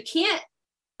have to, you can't,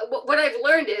 what I've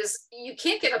learned is you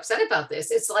can't get upset about this.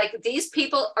 It's like, these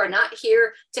people are not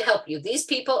here to help you. These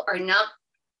people are not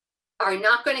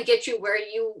going to get you where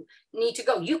you need to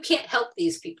go. You can't help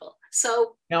these people.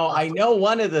 So now I know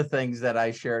one of the things that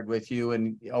I shared with you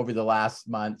and over the last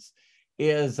months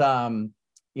is, I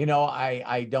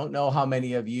don't know how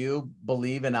many of you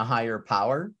believe in a higher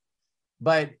power,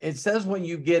 but it says when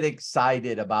you get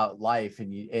excited about life,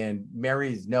 and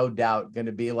Mary's no doubt going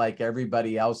to be like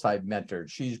everybody else I've mentored.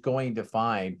 She's going to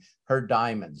find her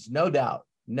diamonds, no doubt,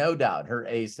 her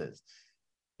aces.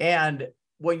 And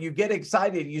when you get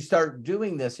excited, you start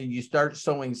doing this and you start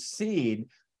sowing seed.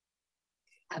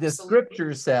 Absolutely. The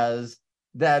scripture says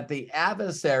that the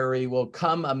adversary will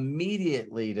come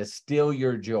immediately to steal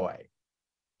your joy.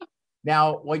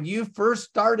 Now, when you first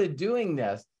started doing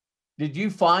this, did you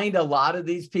find a lot of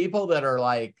these people that are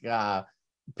like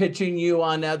pitching you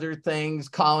on other things,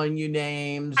 calling you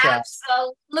names?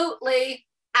 Absolutely.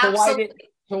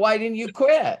 So why didn't you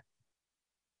quit?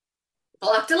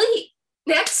 Block, delete.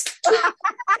 Next.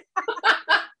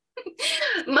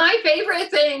 My favorite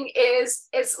thing is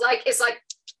it's like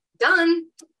done,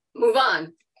 move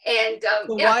on. And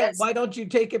so why don't you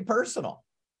take it personal?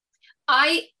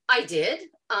 I did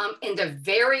in the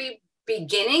very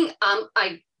beginning.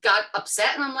 I got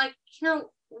upset and I'm like,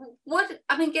 what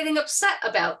I've been getting upset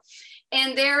about.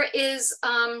 And there is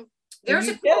you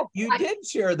did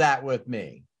share that with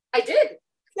me. I did.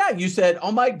 Yeah, you said,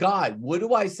 oh my God, what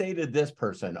do I say to this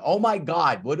person? Oh my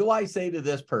God, what do I say to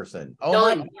this person? Oh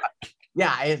my God.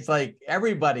 Yeah, it's like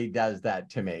everybody does that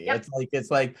to me. Yep. It's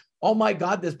like, oh my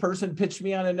God, this person pitched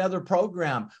me on another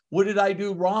program. What did I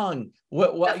do wrong?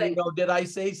 What did I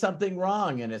say something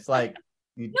wrong? And it's like,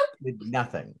 you did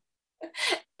nothing.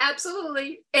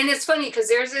 Absolutely. And it's funny because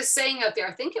there's this saying out there,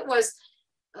 I think it was,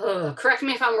 correct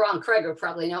me if I'm wrong, Craig will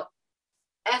probably know,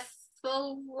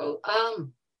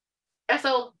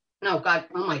 no, God,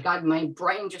 oh my God, my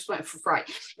brain just went fried.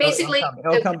 Basically,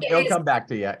 it'll come back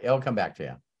to you. It'll come back to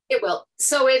you. It will.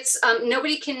 So it's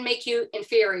nobody can make you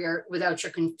inferior without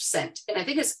your consent. And I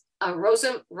think it's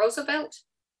Roosevelt,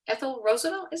 Ethel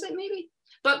Roosevelt, is it maybe?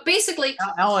 But basically,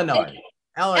 Eleanor.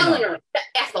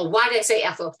 Ethel. Why did I say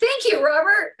Ethel? Thank you,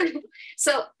 Robert.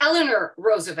 So Eleanor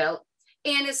Roosevelt,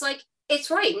 and it's like, it's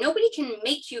right. Nobody can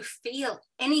make you feel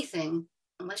anything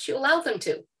unless you allow them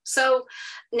to. So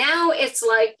now it's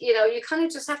like, you kind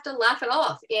of just have to laugh it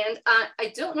off. And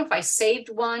I don't know if I saved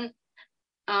one.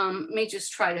 Let me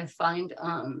just try to find,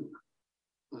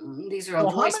 these are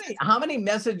all how many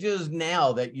messages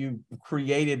now that you've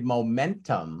created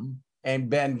momentum and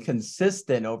been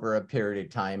consistent over a period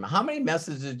of time, how many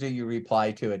messages do you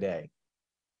reply to a day?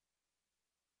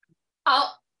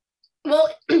 Well,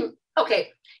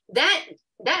 okay,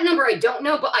 that number I don't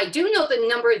know, but I do know the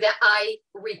number that I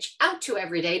reach out to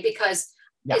every day, because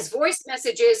his voice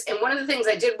messages. And one of the things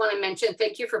I did want to mention,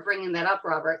 thank you for bringing that up,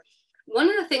 Robert. One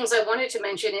of the things I wanted to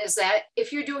mention is that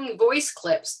if you're doing voice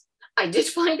clips, I did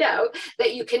find out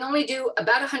that you can only do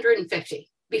about 150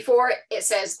 before it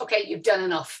says, okay, you've done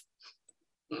enough.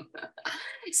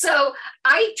 So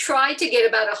I try to get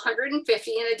about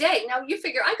 150 in a day. Now you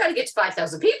figure I got to get to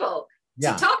 5,000 people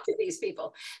to talk to these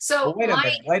people. So well,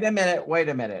 wait a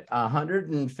minute.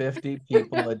 150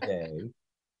 people a day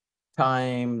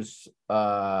times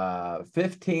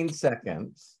 15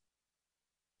 seconds.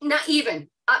 Not even.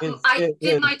 I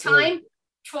did my time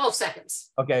 12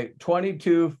 seconds. Okay,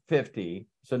 2250.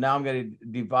 So now I'm going to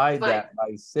divide that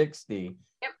by 60.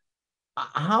 Yep.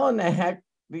 How in the heck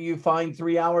do you find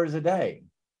 3 hours a day?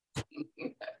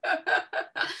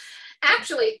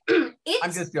 Actually,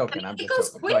 I'm just joking. It goes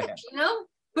quick, you know?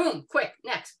 Boom, quick,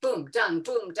 next, boom, done,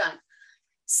 boom, done.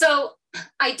 So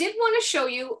I did want to show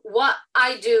you what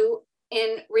I do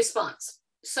in response.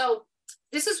 So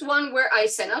this is one where I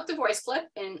sent out the voice clip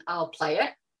and I'll play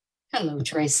it. Hello,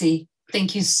 Tracy.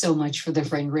 Thank you so much for the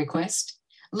friend request.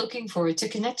 Looking forward to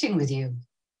connecting with you.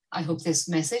 I hope this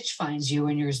message finds you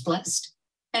and yours blessed,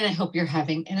 and I hope you're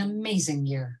having an amazing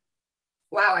year.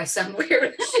 Wow, I sound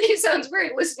weird. It sounds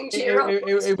weird listening to your own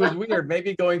voice. It was weird.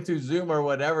 Maybe going through Zoom or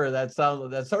whatever, that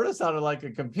sort of sounded like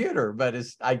a computer, but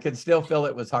I could still feel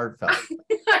it was heartfelt.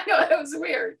 I know, it was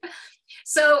weird.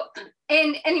 So,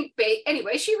 and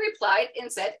anyway, she replied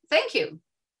and said, thank you.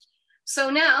 So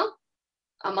now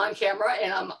I'm on camera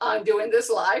and I'm doing this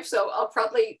live. So I'll try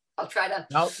to.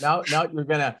 No,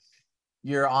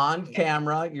 you're on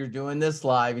camera, you're doing this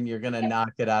live, and you're going to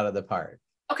knock it out of the park.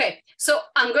 Okay. So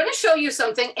I'm going to show you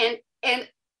something, and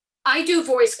I do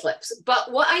voice clips,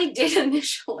 but what I did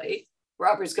initially,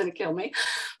 Robert's going to kill me,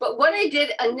 but what I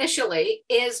did initially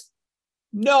is.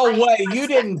 No way. You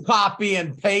didn't copy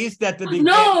and paste at the beginning.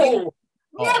 No,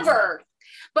 never.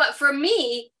 But for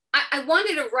me, I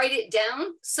wanted to write it down.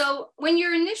 So when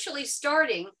you're initially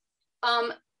starting,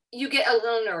 you get a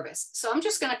little nervous. So I'm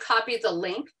just going to copy the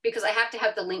link because I have to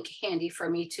have the link handy for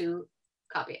me to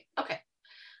copy it. Okay.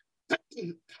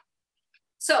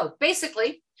 So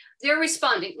basically, they're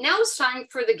responding. Now it's time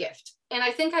for the gift. And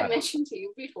I think I mentioned to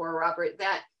you before, Robert,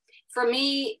 that for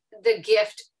me, the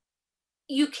gift,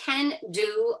 you can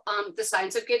do The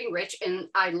Science of Getting Rich. And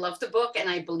I love the book and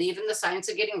I believe in The Science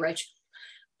of Getting Rich.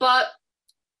 But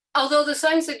although The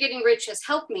Science of Getting Rich has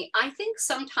helped me, I think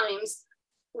sometimes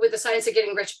with The Science of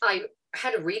Getting Rich, I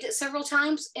had to read it several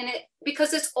times, and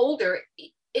because it's older,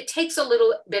 it takes a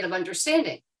little bit of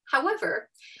understanding. However,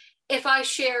 if I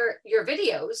share your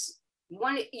videos,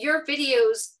 your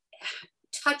videos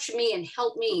touch me and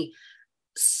help me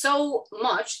so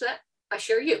much that I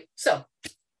share you. So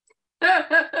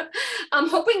I'm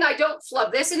hoping I don't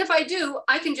flub this, and if I do,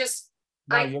 I can just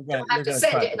I don't have to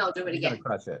send it, and I'll do it again.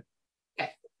 Crush it.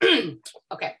 Okay.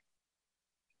 Okay.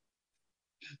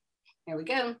 Here we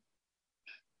go.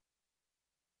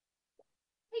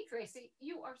 Hey, Tracy,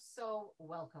 you are so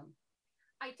welcome.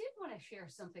 I did want to share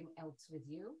something else with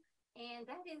you, and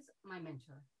that is my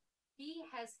mentor. He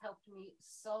has helped me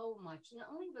so much, not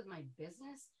only with my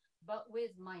business, but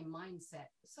with my mindset.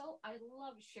 So I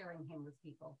love sharing him with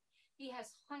people. He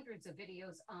has hundreds of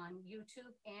videos on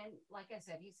YouTube, and like I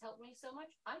said, he's helped me so much.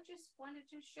 I just wanted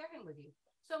to share him with you.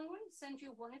 So I'm going to send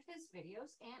you one of his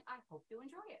videos, and I hope you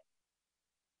enjoy it.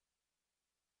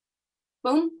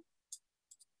 Boom.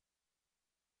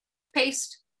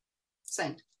 Paste.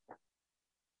 Send.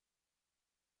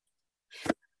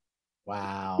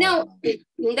 Wow. Now,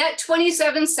 that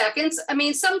 27 seconds, I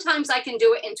mean, sometimes I can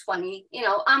do it in 20. You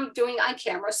know, I'm doing on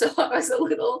camera, so I was a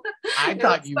little. I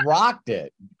thought you rocked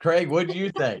it. Craig, what do you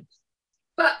think?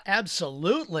 But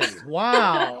absolutely.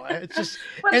 Wow. It's just,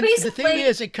 and the thing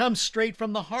is, it comes straight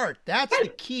from the heart. That's the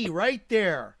key right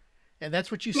there. And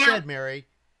that's what you said, Mary.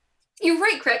 You're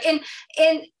right, Craig.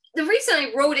 And the reason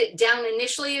I wrote it down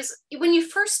initially is when you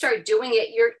first start doing it,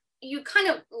 you kind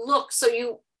of look, so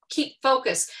you keep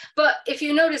focus. But if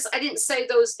you notice, I didn't say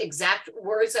those exact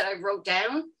words that I wrote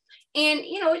down. And,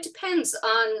 you know, it depends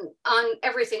on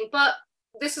everything. But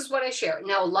this is what I share.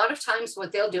 Now, a lot of times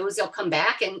what they'll do is they'll come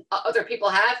back, and other people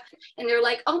have, and they're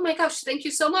like, oh my gosh, thank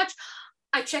you so much.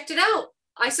 I checked it out.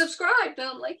 I subscribed. And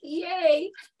I'm like,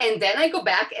 yay. And then I go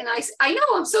back and I know,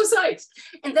 I'm so psyched.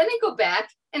 And then I go back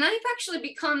and I've actually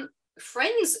become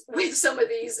friends with some of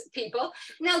these people.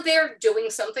 Now they're doing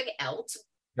something else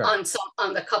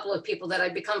on the couple of people that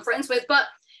I've become friends with, but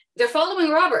they're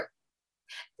following Robert.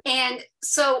 And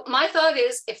so my thought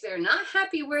is, if they're not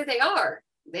happy where they are,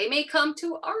 they may come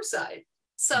to our side.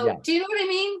 So Yeah. do you know what I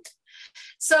mean?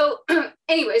 So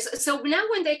anyways, so now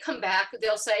when they come back,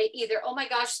 they'll say either, oh my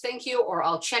gosh, thank you, or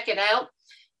I'll check it out.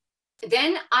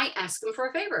 Then I ask them for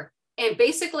a favor. And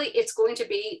basically it's going to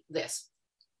be this.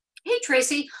 Hey,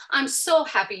 Tracy, I'm so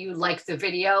happy you liked the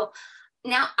video.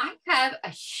 Now I have a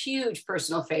huge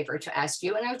personal favor to ask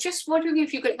you. And I was just wondering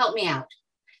if you could help me out.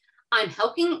 I'm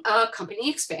helping a company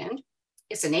expand.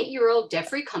 It's an 8-year-old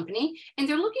debt-free company, and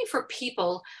they're looking for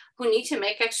people who need to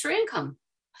make extra income.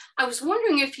 I was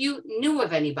wondering if you knew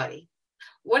of anybody.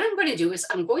 What I'm going to do is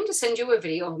I'm going to send you a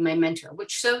video of my mentor,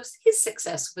 which shows his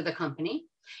success with the company.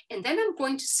 And then I'm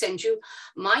going to send you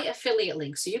my affiliate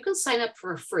link so you can sign up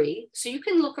for free, so you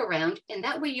can look around, and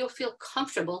that way you'll feel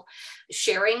comfortable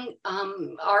sharing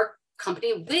our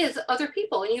company with other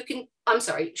people. And you can, I'm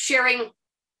sorry, sharing,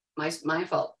 my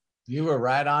fault. You were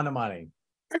right on the money.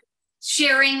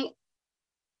 Sharing,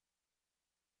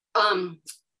 oh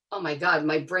my God,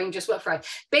 my brain just went fried.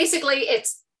 Basically,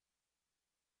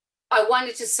 I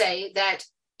wanted to say that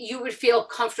you would feel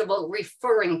comfortable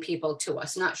referring people to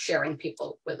us, not sharing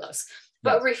people with us,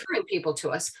 but referring people to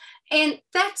us. And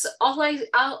that's all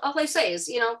I say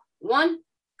is, one,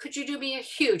 could you do me a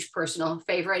huge personal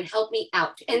favor and help me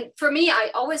out? And for me, I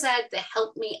always add the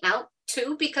help me out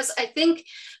too, because I think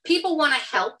people want to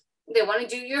help. They want to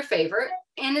do your favor,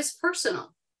 and it's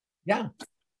personal. Yeah.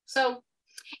 So,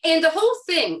 and the whole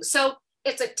thing, so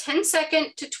it's a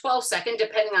 10-second to 12-second,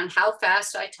 depending on how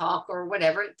fast I talk or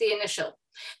whatever, the initial.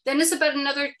 Then it's about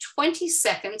another 20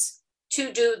 seconds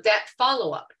to do that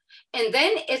follow-up. And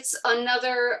then it's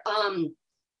another,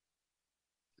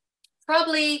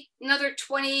 probably another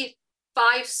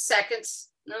 25 seconds,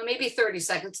 no, maybe 30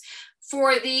 seconds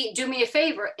for the do me a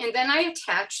favor. And then I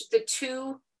attach the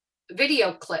 2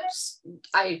 video clips.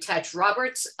 I attach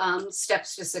Robert's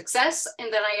steps to success,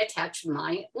 and then I attach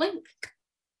my link.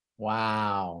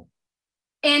 Wow.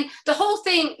 And the whole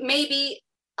thing may be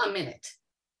a minute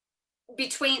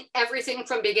between everything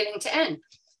from beginning to end.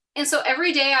 And so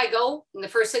every day I go, and the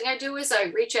first thing I do is I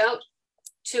reach out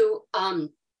to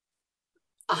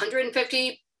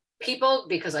 150 people,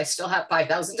 because I still have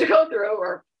 5,000 to go through,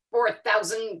 or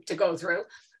 4,000 to go through.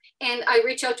 And I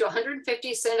reach out to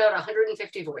 150, send out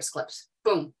 150 voice clips.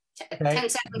 Boom, 10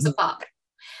 seconds a pop.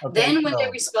 Okay, Then when they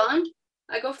respond,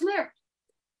 I go from there.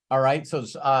 All right. So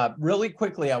really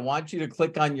quickly, I want you to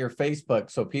click on your Facebook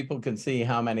so people can see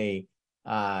how many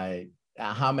followers.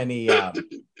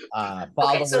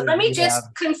 Okay, so let me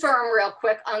just confirm real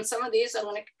quick on some of these. I'm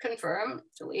going to confirm,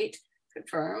 delete,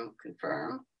 confirm,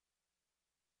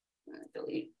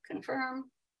 delete, confirm.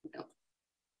 No.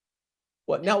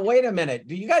 What? Now, wait a minute.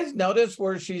 Do you guys notice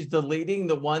where she's deleting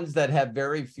the ones that have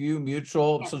very few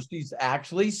mutual? Yeah. So she's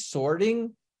actually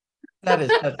sorting. That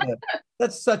is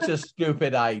that's such a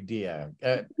stupid idea.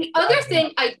 The other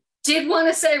thing I did want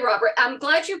to say, Robert, I'm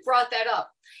glad you brought that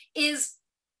up, is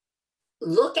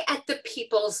look at the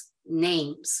people's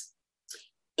names.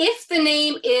 If the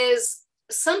name is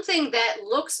something that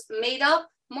looks made up,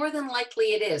 more than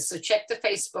likely it is. So check the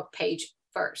Facebook page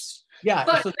first. Yeah,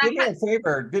 but so do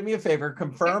me a favor,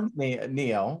 confirm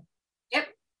Neil. Yep.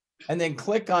 And then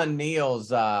click on Neil's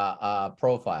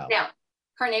profile. Now,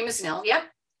 her name is Nell, yep.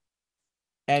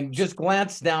 And just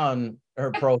glance down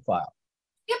her profile.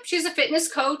 Yep, she's a fitness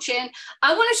coach, and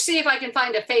I want to see if I can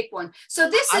find a fake one. So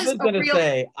this is I was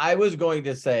going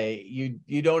to say,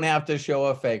 you don't have to show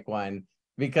a fake one,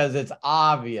 because it's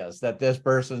obvious that this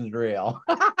person's real.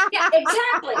 Yeah,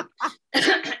 exactly.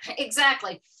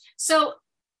 Exactly. So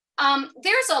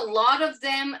there's a lot of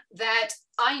them that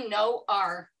I know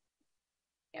are,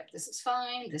 yep, this is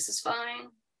fine, this is fine.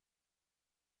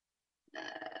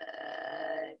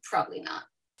 Probably not.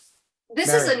 This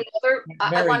Mary, is another, Mary,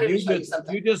 I wanted to show you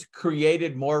something. You just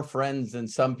created more friends than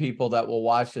some people that will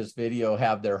watch this video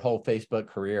have their whole Facebook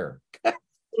career.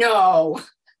 No.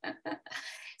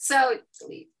 So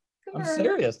delete. I'm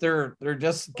serious. They're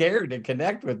just scared to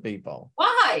connect with people.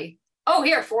 Why? Oh,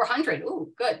 here, 400.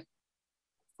 Ooh, good.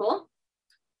 Cool.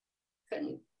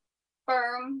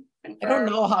 Confirm. I don't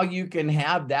know how you can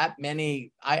have that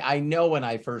many. I know when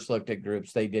I first looked at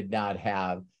groups, they did not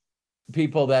have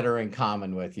people that are in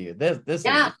common with you. This is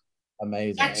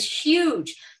amazing. That's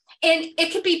huge. And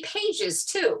it could be pages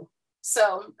too. So,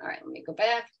 all right, let me go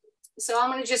back. So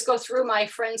I'm going to just go through my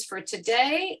friends for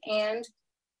today, and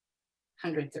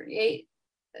 138,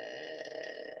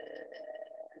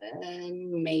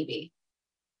 maybe.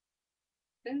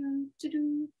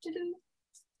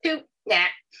 Nah,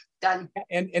 done.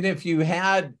 And if you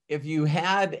had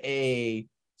a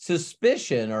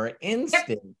suspicion or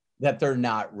instinct that they're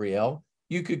not real,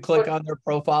 you could click on their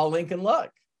profile link and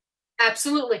look.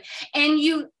 Absolutely. And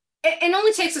it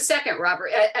only takes a second,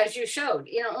 Robert, as you showed,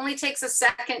 it only takes a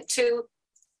second to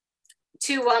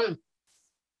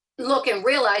look and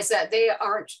realize that they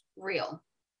aren't real.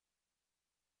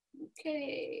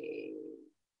 Okay.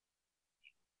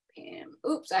 Pam.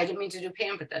 Oops, I didn't mean to do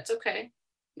Pam, but that's okay.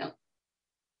 No.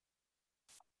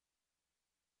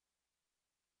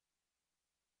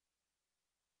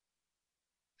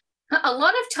 A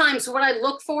lot of times what I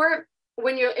look for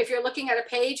if you're looking at a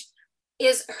page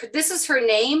is this is her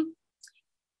name.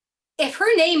 If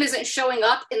her name isn't showing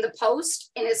up in the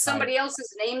post and it's somebody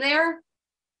else's name there.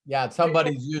 Yeah,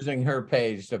 somebody's using her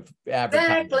page to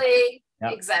advertise. Exactly.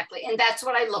 Yep. Exactly. And that's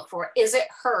what I look for. Is it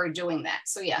her doing that?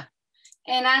 So yeah.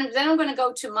 And then I'm going to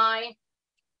go to my,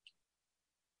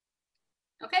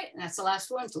 okay, and that's the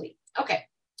last one, delete. Okay.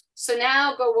 So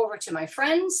now go over to my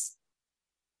friends.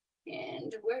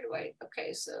 And where do I,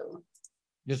 okay, so.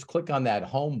 Just click on that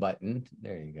home button.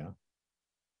 There you go.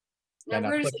 Now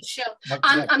where does it show?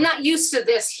 I'm not used to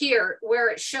this here where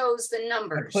it shows the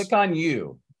numbers. Click on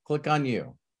you. Click on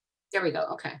you. There we go.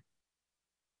 Okay.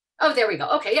 Oh, there we go.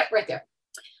 Okay. Yep. Right there.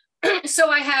 So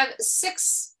I have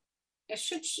 6. It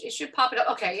should pop it up.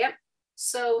 Okay. Yep.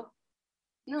 So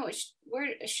no,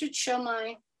 it should show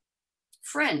my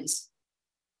friends.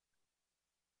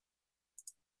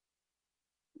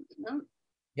 No.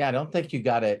 Yeah, I don't think you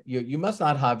got it. You must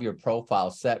not have your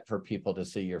profile set for people to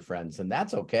see your friends, and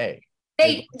that's okay.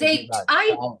 I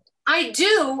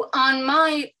do on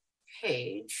my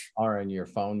page. Or on your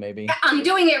phone, maybe. I'm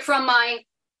doing it from my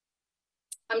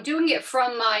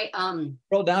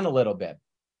Scroll down a little bit.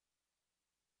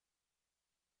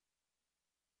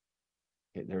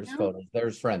 Okay, there's photos.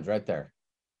 There's friends right there.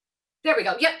 There we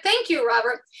go. Yep. Thank you,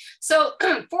 Robert. So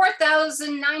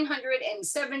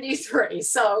 4,973.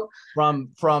 So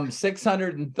from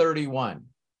 631.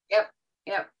 Yep.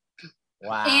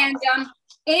 Wow.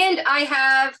 And I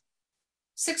have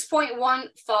 6.1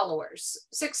 followers.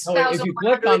 6,000. If you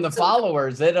click on the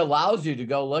followers, it allows you to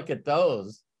go look at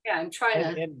those. Yeah, I'm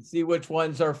trying to and see which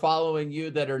ones are following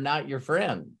you that are not your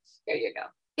friends. There you go.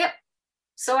 Yep.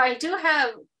 So I do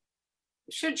have,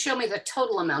 should show me the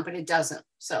total amount, but it doesn't.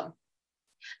 So,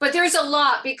 but there's a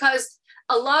lot because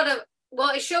a lot of, well,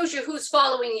 it shows you who's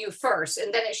following you first,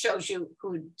 and then it shows you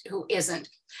who isn't.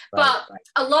 Right, but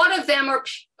a lot of them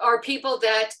are people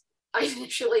that I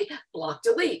initially block,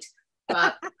 delete.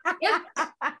 But yeah.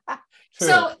 True,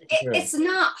 so it's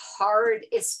not hard.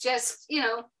 It's just,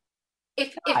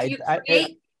 if you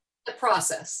create the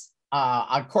process.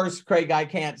 Of course, Craig, I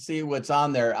can't see what's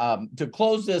on there. To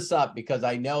close this up, because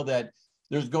I know that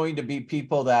there's going to be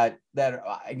people that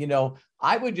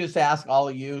I would just ask all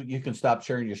of you, you can stop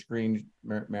sharing your screen,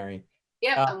 Mary.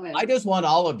 Yeah. I just want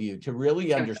all of you to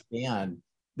really understand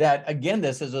that, again,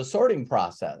 this is a sorting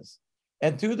process.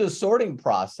 And through the sorting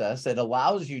process, it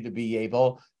allows you to be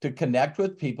able to connect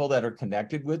with people that are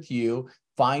connected with you,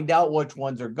 find out which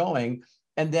ones are going.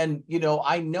 And then,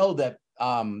 I know that,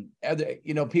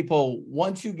 people,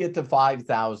 once you get to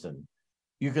 5,000,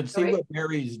 you can see what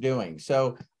Mary's doing.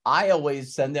 So I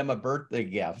always send them a birthday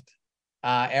gift.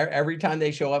 Every time they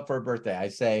show up for a birthday, I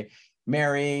say,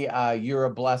 Mary, you're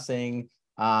a blessing.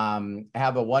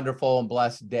 Have a wonderful and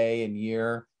blessed day and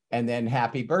year, and then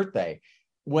happy birthday.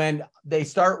 When they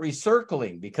start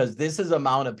recircling, because this is the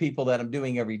amount of people that I'm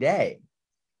doing every day.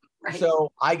 Right.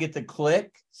 So I get to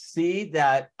click, see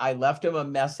that I left them a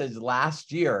message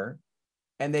last year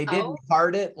and they didn't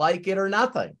heart it, like it, or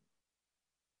nothing.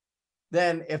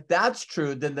 Then if that's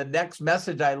true, then the next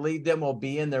message I leave them will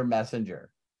be in their messenger.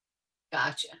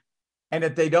 Gotcha. And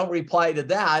if they don't reply to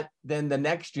that, then the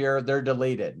next year they're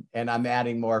deleted and I'm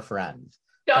adding more friends.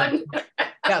 Done.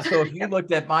 Yeah, so if you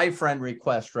looked at my friend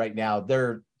request right now, there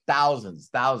are thousands,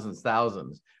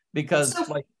 because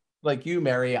like you,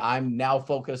 Mary, I'm now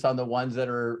focused on the ones that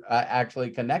are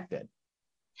actually connected.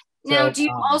 Now, do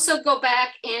you also go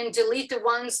back and delete the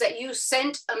ones that you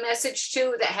sent a message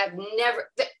to that have never,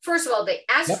 first of all, they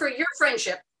asked for your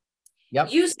friendship.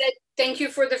 Yep. You said, thank you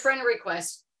for the friend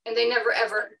request, and they never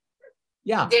ever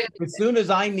did it. As soon as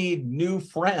I need new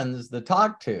friends to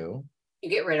talk to, you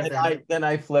get rid of them. Then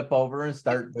I flip over and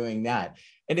start doing that.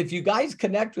 And if you guys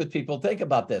connect with people, think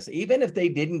about this. Even if they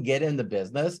didn't get in the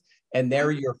business and they're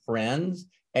your friends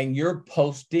and you're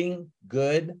posting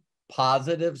good,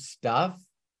 positive stuff,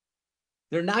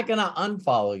 they're not going to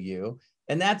unfollow you.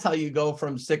 And that's how you go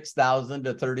from 6,000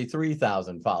 to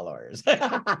 33,000 followers.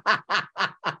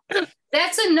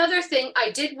 That's another thing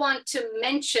I did want to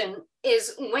mention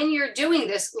is when you're doing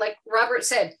this, like Robert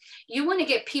said, you want to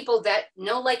get people that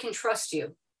know, like, and trust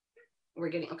you. We're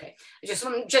getting, okay.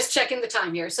 I'm just checking the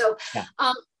time here. So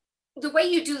the way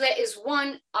you do that is,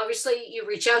 one, obviously you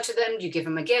reach out to them, you give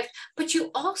them a gift, but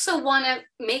you also want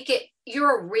to make it,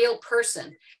 you're a real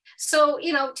person. So,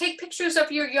 you know, take pictures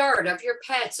of your yard, of your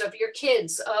pets, of your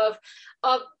kids, of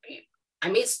I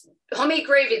made homemade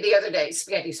gravy the other day,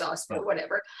 spaghetti sauce, or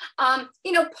whatever.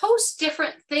 You know, post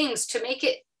different things to make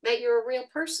it that you're a real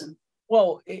person.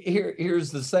 Well,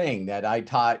 here's the saying that I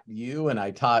taught you and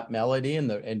I taught Melody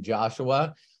and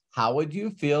Joshua. How would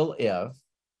you feel if,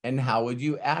 and how would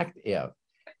you act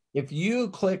if you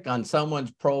click on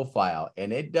someone's profile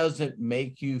and it doesn't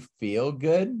make you feel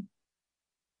good?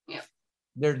 Yeah,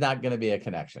 there's not going to be a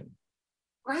connection.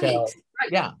 Right. So,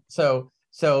 right. Yeah.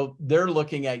 So they're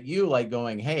looking at you like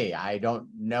going, hey, I don't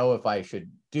know if I should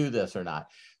do this or not.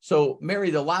 So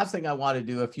Mary, the last thing I want to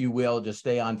do, if you will, just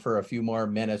stay on for a few more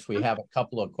minutes. We have a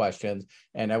couple of questions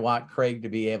and I want Craig to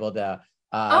be able to,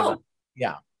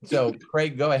 yeah. So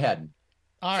Craig, go ahead.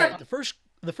 All right.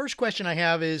 The first question I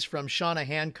have is from Shauna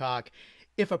Hancock.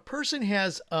 If a person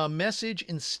has a message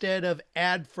instead of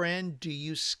add friend, do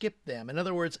you skip them? In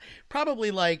other words,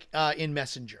 probably like in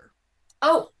Messenger.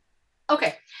 Oh,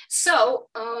 okay. So,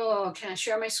 can I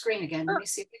share my screen again? Let me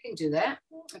see if we can do that.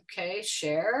 Okay,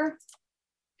 share.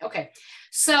 Okay,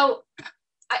 so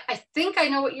I think I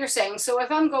know what you're saying. So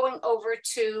if I'm going over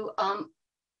to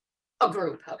a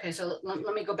group, okay, so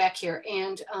let me go back here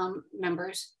and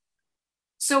members.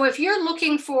 So if you're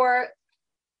looking for,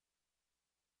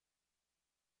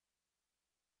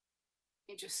 let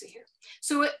me just see here.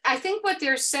 So I think what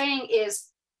they're saying is,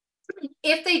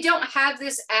 if they don't have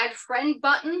this add friend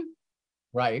button,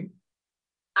 right?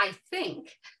 I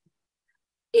think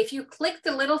if you click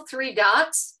the little three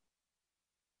dots,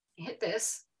 hit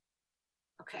this.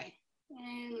 Okay,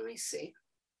 and let me see.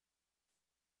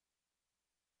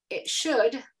 It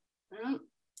should.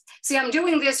 See, I'm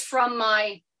doing this from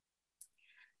my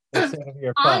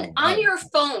your phone, on your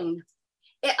phone.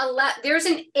 There's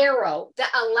an arrow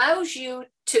that allows you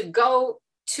to go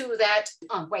to that.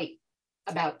 Oh, wait,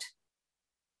 about.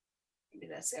 Maybe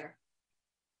that's there.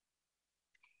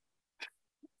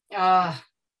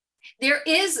 There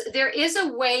is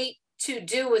a way to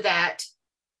do that,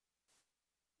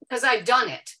 because I've done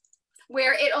it,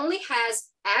 where it only has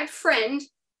add friend.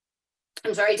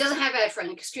 I'm sorry, it doesn't have add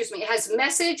friend, excuse me. It has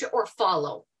message or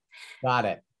follow. Got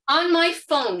it. On my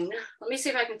phone, let me see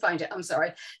if I can find it. I'm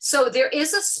sorry. So there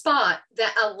is a spot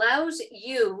that allows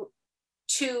you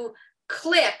to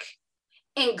click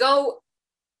and go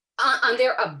on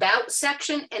their about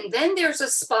section. And then there's a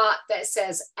spot that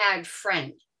says add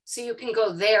friend. So you can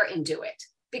go there and do it,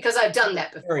 because I've done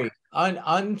that before.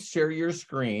 Unshare your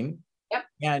screen. Yep.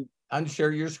 And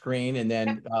unshare your screen, and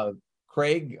then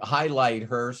Craig highlight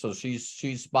her so she's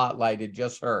spotlighted,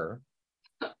 just her.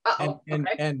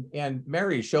 And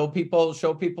Mary, show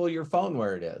people your phone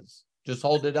where it is. Just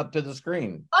hold it up to the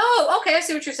screen. Oh, okay. I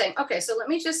see what you're saying. Okay, so let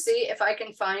me just see if I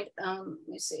can find. Let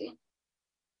me see.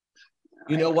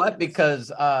 You know what?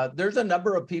 Because there's a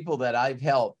number of people that I've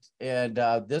helped, and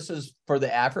this is for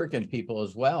the African people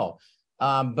as well.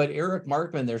 But Eric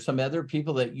Markman, there's some other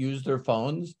people that use their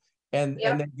phones and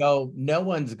they go, no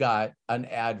one's got an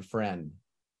add friend.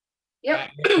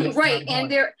 Yep. Right. And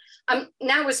there,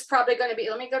 now it's probably going to be,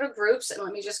 let me go to groups and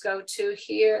let me just go to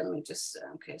here. Let me just,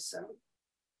 okay. So.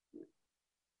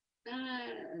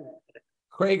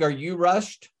 Craig, are you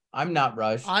rushed? I'm not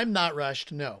rushed. I'm not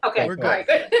rushed. No. Okay. We're good. All right,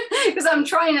 good. Because I'm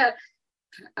trying to,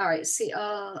 all right, see,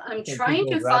 I'm trying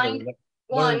to find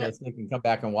one. This, they can come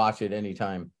back and watch it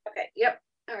anytime. Okay. Yep.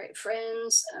 All right,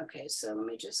 friends. Okay. So let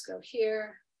me just go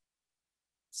here.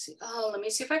 Let's see. Oh, let me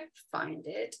see if I can find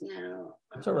it now.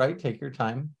 That's all right. Take your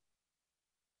time.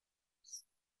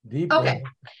 Deep. Okay.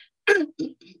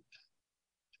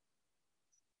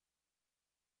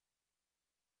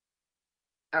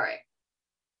 All right.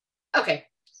 Okay.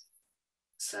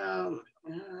 So,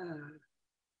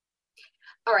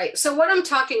 all right. So what I'm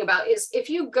talking about is, if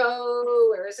you go,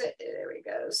 where is it? There he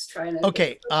goes. Trying to.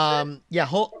 Okay. Yeah.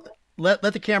 Let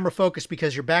the camera focus,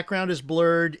 because your background is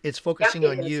blurred. It's focusing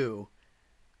on you,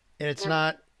 and it's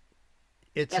not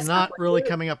really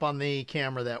coming up on the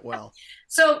camera that well.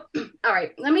 So, all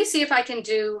right. Let me see if I can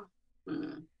do.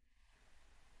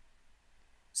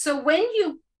 So when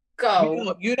you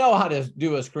go, you know how to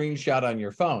do a screenshot on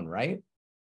your phone, right?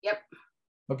 Yep.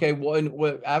 Okay.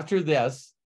 Well, after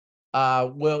this,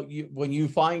 when you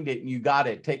find it and you got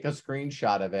it, take a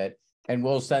screenshot of it, and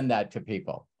we'll send that to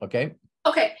people. Okay.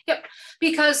 Okay. Yep.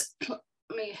 Because let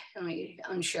me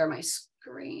unshare my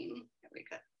screen. There we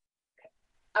go. Okay.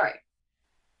 All right.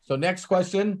 So next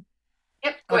question.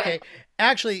 Yep. Go ahead.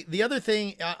 Actually, the other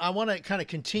thing, I want to kind of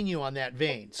continue on that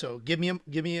vein. So let me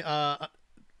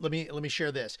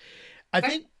share this. I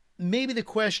think maybe the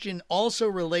question also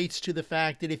relates to the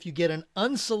fact that if you get an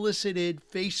unsolicited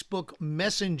Facebook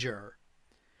Messenger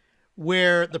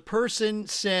where the person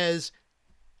says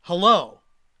hello,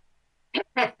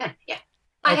 Yeah,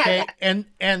 I had okay, that.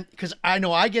 and because I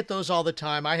know I get those all the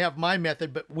time. I have my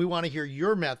method, but we want to hear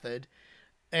your method.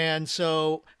 And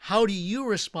so, how do you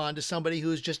respond to somebody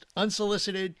who's just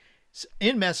unsolicited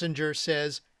in Messenger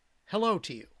says hello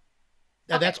to you?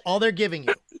 Now, Okay. that's all they're giving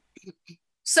you.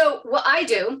 So what I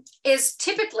do is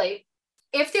typically,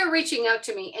 if they're reaching out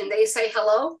to me and they say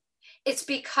hello, it's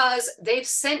because they've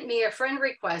sent me a friend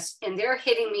request and they're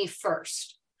hitting me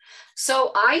first.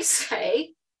 So I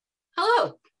say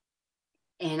hello.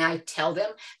 And I tell them,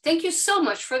 thank you so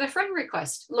much for the friend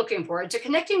request. Looking forward to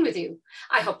connecting with you.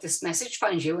 I hope this message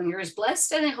finds you and yours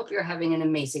blessed, and I hope you're having an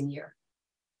amazing year.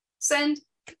 Send.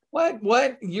 What?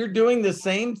 You're doing the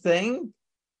same thing?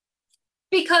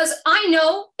 Because I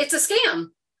know it's a scam.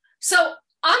 So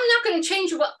I'm not going to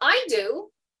change what I do.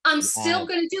 I'm still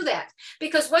going to do that,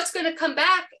 because what's going to come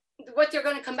back, what they're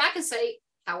going to come back and say,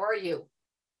 how are you?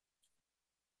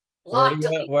 Where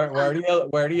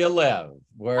do you live?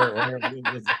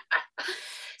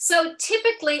 So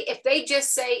typically, if they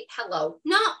just say hello,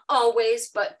 not always,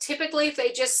 but typically if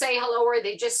they just say hello or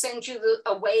they just send you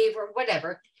a wave or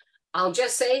whatever, I'll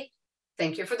just say,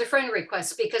 thank you for the friend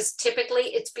request, because typically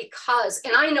it's because,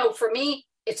 and I know for me,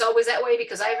 it's always that way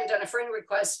because I haven't done a friend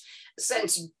request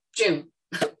since June.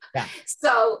 Yeah.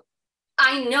 So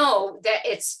I know that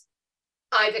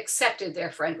I've accepted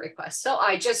their friend request. So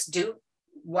I just do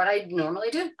what I normally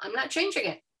do. I'm not changing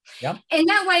it. Yep. And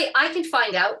that way I can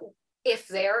find out if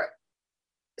they're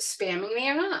spamming me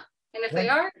or not. And if they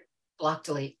are, block,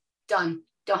 delete, done.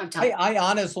 Don't have time. I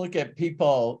honestly look at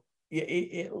people.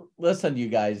 Listen, you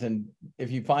guys, and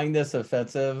if you find this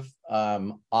offensive,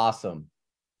 awesome.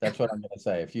 That's what I'm going to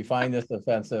say. If you find this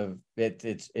offensive,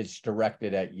 it's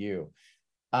directed at you.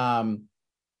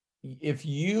 If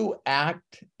you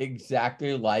act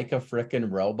exactly like a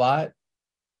frickin' robot,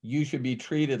 you should be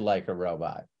treated like a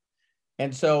robot.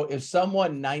 And so if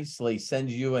someone nicely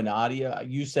sends you an audio,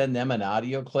 you send them an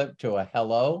audio clip to a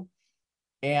hello,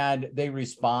 and they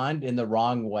respond in the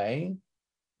wrong way,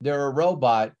 they're a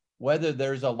robot, whether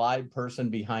there's a live person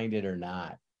behind it or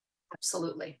not.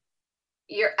 Absolutely.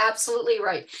 You're absolutely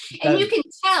right. And you can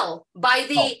tell by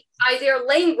their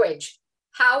language,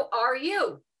 how are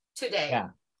you today? Yeah.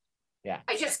 Yeah.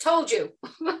 I just told you.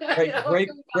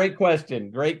 Great question.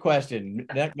 Great question.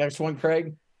 Next one,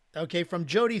 Craig. Okay, from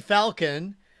Jody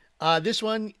Falcon. This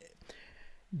one,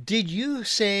 did you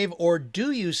save or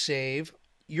do you save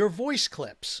your voice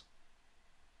clips?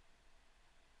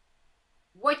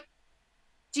 What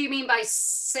do you mean by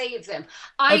save them?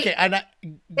 Okay, and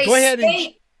go ahead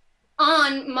and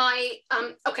on my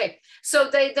okay, so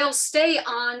they'll stay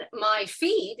on my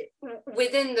feed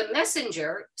within the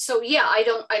messenger. So yeah, I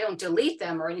don't delete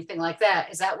them or anything like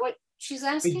that. Is that what she's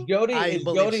asking? Is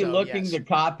Jody looking to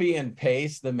copy and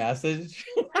paste the message?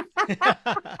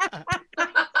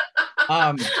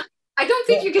 I don't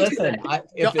think you can do that.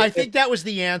 I think that was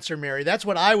the answer, Mary. That's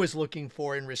what I was looking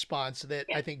for in response that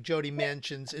I think Jody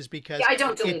mentions, is because I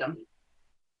don't delete them.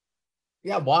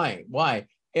 Yeah, why?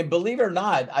 And believe it or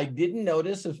not, I didn't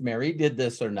notice if Mary did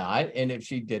this or not. And if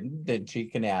she didn't, then she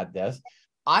can add this.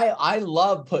 I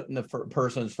love putting the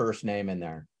person's first name in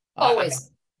there. Always.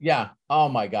 Yeah. Oh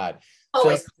my God.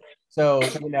 Always. So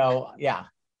yeah.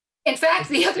 In fact,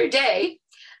 the other day,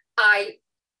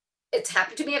 it's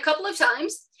happened to me a couple of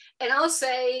times, and I'll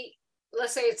say,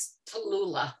 let's say it's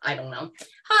Tallulah. I don't know.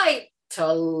 Hi,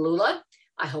 Tallulah.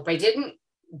 I hope I didn't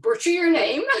butcher your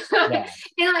name. Yeah.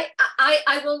 And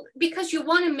I will, because you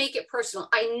want to make it personal.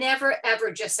 I never, ever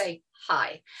just say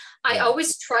hi. I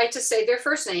always try to say their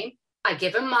first name. I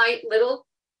give them my little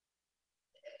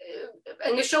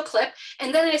initial clip.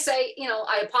 And then I say,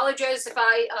 I apologize if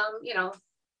I,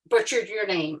 butchered your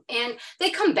name. And they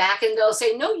come back and they'll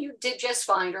say, no, you did just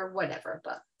fine or whatever.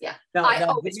 But yeah.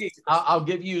 I'll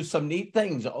give you some neat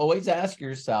things. Always ask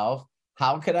yourself,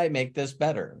 how could I make this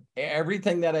better?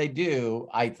 Everything that I do,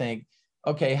 I think,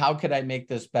 okay, how could I make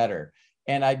this better?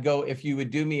 And I'd go, if you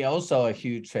would do me also a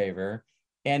huge favor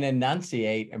and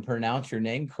enunciate and pronounce your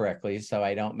name correctly so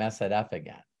I don't mess it up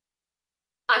again.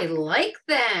 I like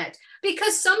that,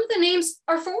 because some of the names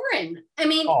are foreign. I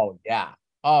mean, oh yeah.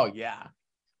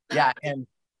 Yeah.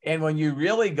 And when you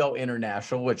really go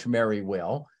international, which Mary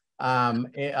will,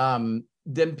 then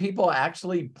people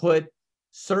actually put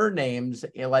surnames,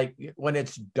 like when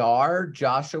it's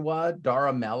Joshua,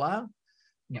 Daramola.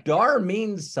 Dar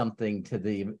means something to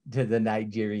the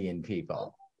Nigerian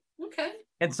people. Okay.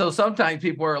 And so sometimes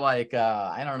people are like,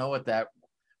 I don't know what that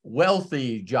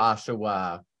wealthy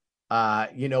Joshua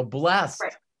blessed.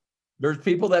 Right. There's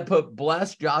people that put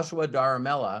blessed Joshua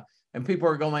Daramola, and people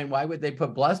are going, why would they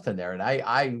put blessed in there?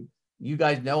 And you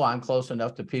guys know I'm close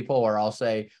enough to people, or I'll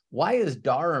say, why is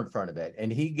Dar in front of it?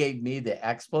 And he gave me the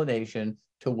explanation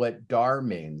to what Dar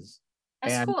means.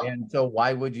 That's cool. And so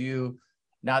why would you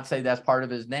not say that's part of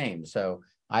his name? So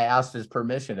I asked his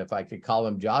permission if I could call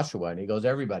him Joshua, and he goes,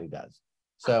 everybody does.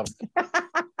 So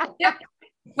Yep.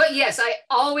 But yes, I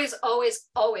always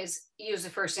use the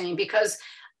first name, because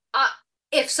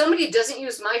if somebody doesn't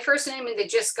use my first name and they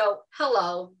just go,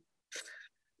 hello,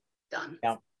 done.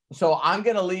 Yeah. So I'm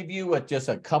going to leave you with just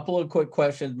a couple of quick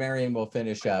questions, Mary, and we'll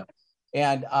finish up.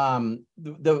 And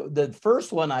the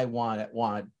first one I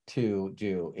want to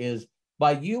do is,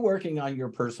 by you working on your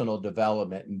personal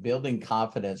development and building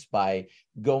confidence by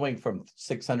going from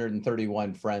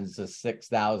 631 friends to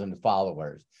 6,000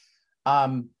 followers,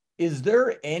 is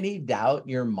there any doubt in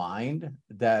your mind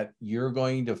that you're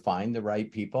going to find the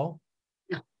right people?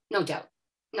 No doubt.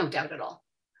 No doubt at all.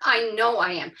 I know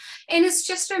I am. And it's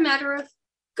just a matter of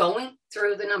going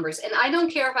through the numbers. And I don't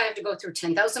care if I have to go through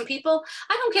 10,000 people.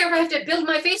 I don't care if I have to build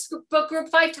my Facebook group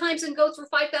 5 times and go through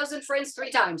 5,000 friends 3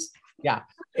 times. Yeah.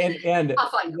 And I'll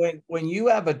find them. when you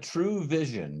have a true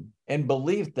vision and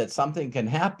belief that something can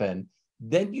happen,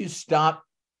 then you stop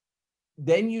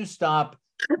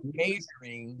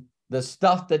measuring the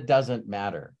stuff that doesn't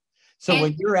matter. So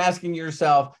when you're asking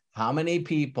yourself, how many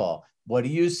people, what do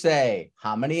you say,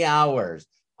 how many hours,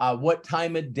 what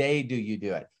time of day do you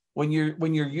do it? When you're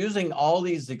using all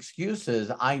these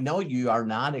excuses, I know you are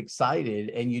not excited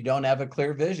and you don't have a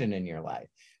clear vision in your life,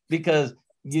 because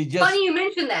you just— Funny you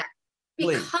mentioned that,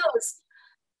 because Please.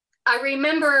 I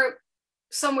remember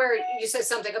somewhere you said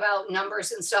something about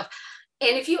numbers and stuff.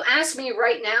 And if you ask me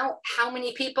right now, how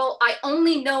many people, I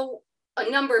only know a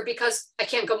number because I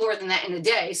can't go more than that in a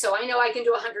day. So I know I can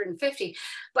do 150,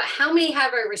 but how many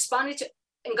have I responded to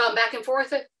and gone back and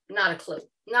forth? Not a clue,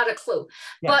 not a clue.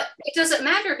 Yeah. But it doesn't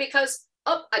matter, because,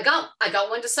 I got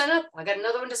one to sign up. I got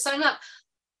another one to sign up.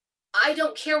 I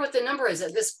don't care what the number is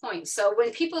at this point. So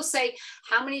when people say,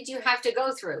 how many do you have to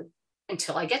go through?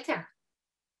 Until I get there.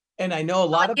 And I know a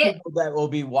lot of people that will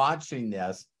be watching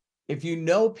this, if you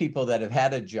know people that have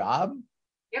had a job,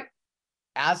 yep,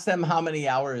 ask them how many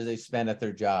hours they spend at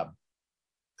their job.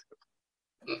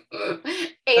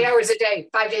 8 hours a day,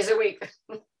 5 days a week.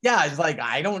 Yeah, it's like,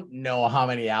 I don't know how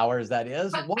many hours that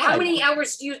is. Why? How many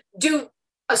hours do you do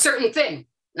a certain thing?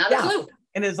 Not a clue.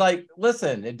 And it's like,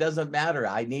 listen, it doesn't matter.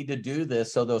 I need to do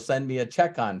this, so they'll send me a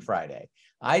check on Friday.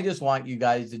 I just want you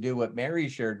guys to do what Mary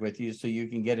shared with you, so you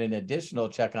can get an additional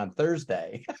check on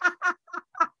Thursday.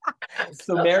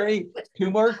 So Mary,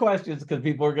 2 more questions, because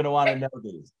people are going to want to know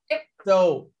these.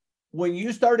 So when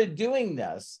you started doing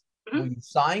this, when you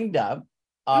signed up,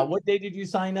 what day did you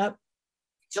sign up?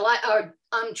 July 8th.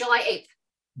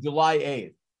 July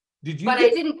 8th. Did you? But I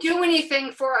didn't do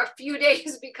anything for a few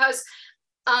days because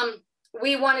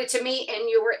we wanted to meet and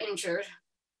you were injured.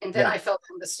 And then I fell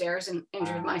down the stairs and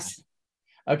injured myself.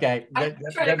 Okay.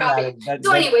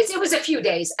 So anyways, it was a few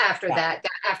days after that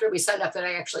after we signed up, that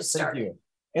I actually started. Thank you.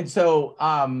 And so,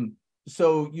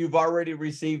 so you've already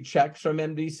received checks from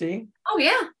MDC? Oh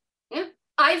yeah. Yeah.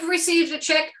 I've received a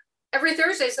check every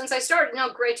Thursday since I started. Now,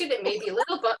 granted, it may be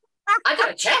little, but I got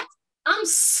a check. I'm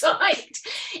psyched.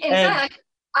 In fact,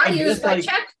 I use my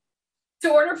check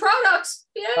to order products.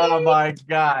 Yay. Oh my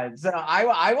God. So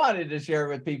I wanted to share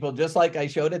with people, just like I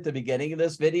showed at the beginning of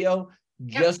this video,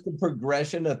 just the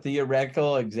progression, a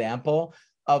theoretical example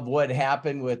of what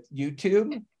happened with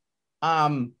YouTube.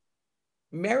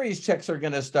 Mary's checks are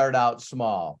going to start out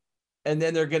small, and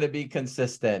then they're going to be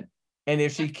consistent. And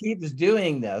if she keeps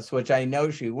doing this, which I know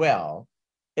she will,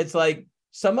 it's like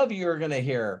some of you are going to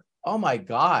hear, oh my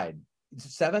God,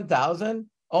 7,000?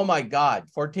 Oh my God,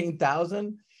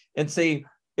 14,000? And see,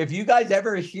 if you guys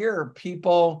ever hear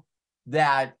people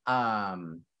that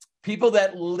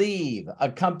leave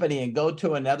a company and go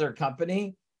to another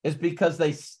company, is because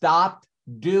they stopped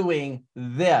doing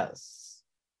this.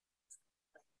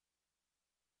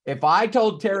 If I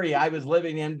told Terry I was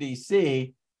living in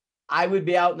MDC, I would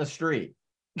be out in the street.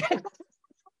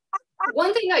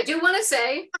 One thing I do want to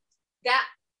say that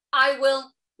I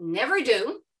will never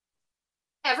do,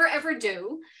 ever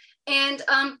do. And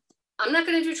I'm not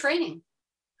going to do training.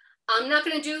 I'm not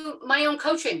going to do my own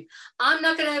coaching. I'm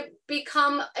not going to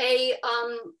become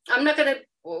I'm not going to,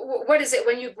 what is it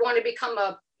when you want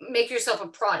to make yourself a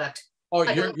product? Oh,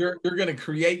 you're going to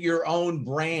create your own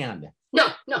brand. No,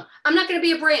 I'm not going to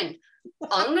be a brand.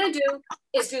 All I'm going to do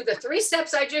is do the 3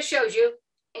 steps I just showed you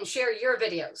and share your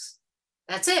videos.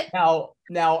 That's it.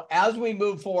 Now, as we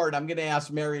move forward, I'm going to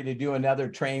ask Mary to do another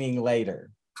training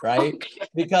later. right? Okay.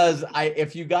 Because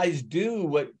if you guys do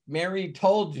what Mary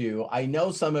told you, I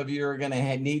know some of you are going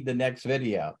to need the next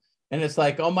video. And it's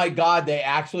like, oh my God, they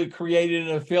actually created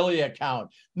an affiliate account.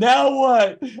 Now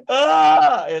what?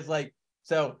 It's like,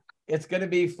 so it's going to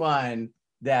be fun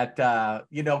that,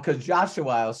 because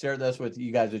Joshua, I'll share this with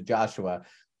you guys with Joshua.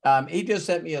 He just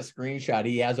sent me a screenshot.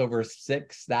 He has over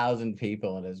 6,000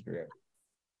 people in his group.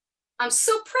 I'm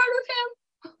so proud of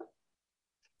him.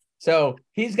 So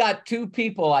he's got 2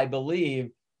 people, I believe,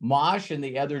 Mosh and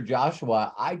the other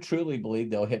Joshua. I truly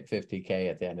believe they'll hit 50K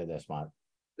at the end of this month.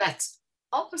 That's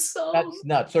awesome. That's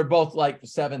nuts. They're both like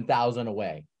 7,000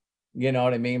 away. You know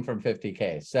what I mean? From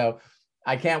 50K. So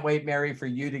I can't wait, Mary, for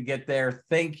you to get there.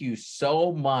 Thank you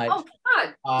so much. Oh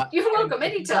God, you're welcome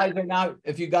anytime.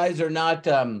 If you guys are not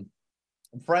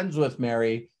friends with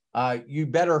Mary, you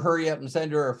better hurry up and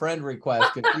send her a friend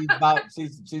request because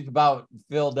she's about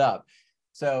filled up.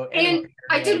 So anyway, And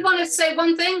I did want to say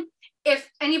one thing. If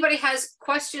anybody has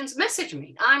questions, message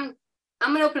me. I'm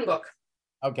an open book.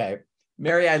 Okay.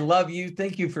 Mary, I love you.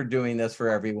 Thank you for doing this for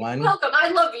everyone. You're welcome. I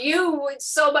love you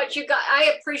so much.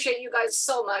 I appreciate you guys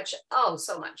so much. Oh,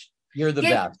 so much. You're the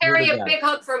best. Give Terry a big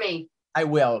hug for me. I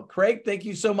will. Craig, thank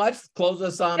you so much. Close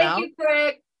us on out. Thank you,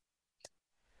 Craig.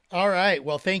 All right.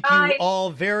 Well, thank you all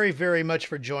very, very much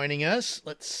for joining us.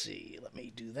 Let's see. Let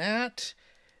me do that.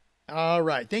 All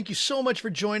right. Thank you so much for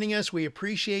joining us. We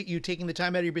appreciate you taking the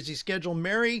time out of your busy schedule.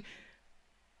 Mary,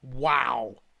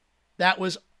 wow. That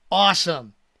was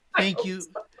awesome. Thank you.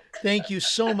 Thank you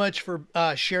so much for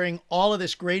sharing all of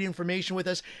this great information with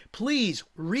us. Please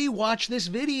rewatch this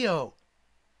video.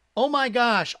 Oh my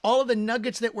gosh, all of the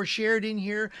nuggets that were shared in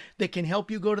here that can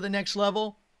help you go to the next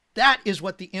level. That is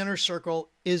what the Inner Circle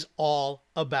is all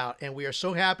about. And we are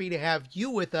so happy to have you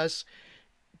with us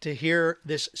to hear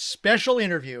this special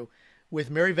interview with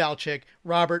Mary Valcik.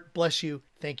 Robert, bless you.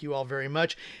 Thank you all very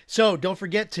much. So don't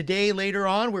forget, today, later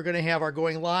on, we're going to have our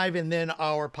going live and then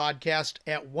our podcast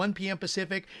at 1 p.m.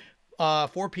 Pacific,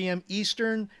 4 p.m.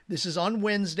 Eastern. This is on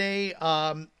Wednesday,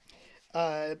 August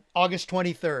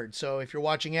 23rd. So if you're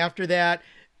watching after that,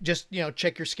 just,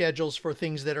 check your schedules for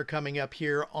things that are coming up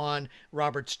here on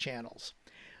Robert's channels.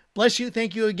 Bless you.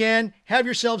 Thank you again. Have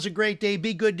yourselves a great day.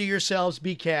 Be good to yourselves.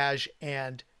 Be cash,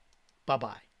 and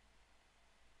bye-bye.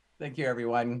 Thank you,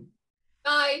 everyone.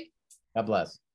 Bye. God bless.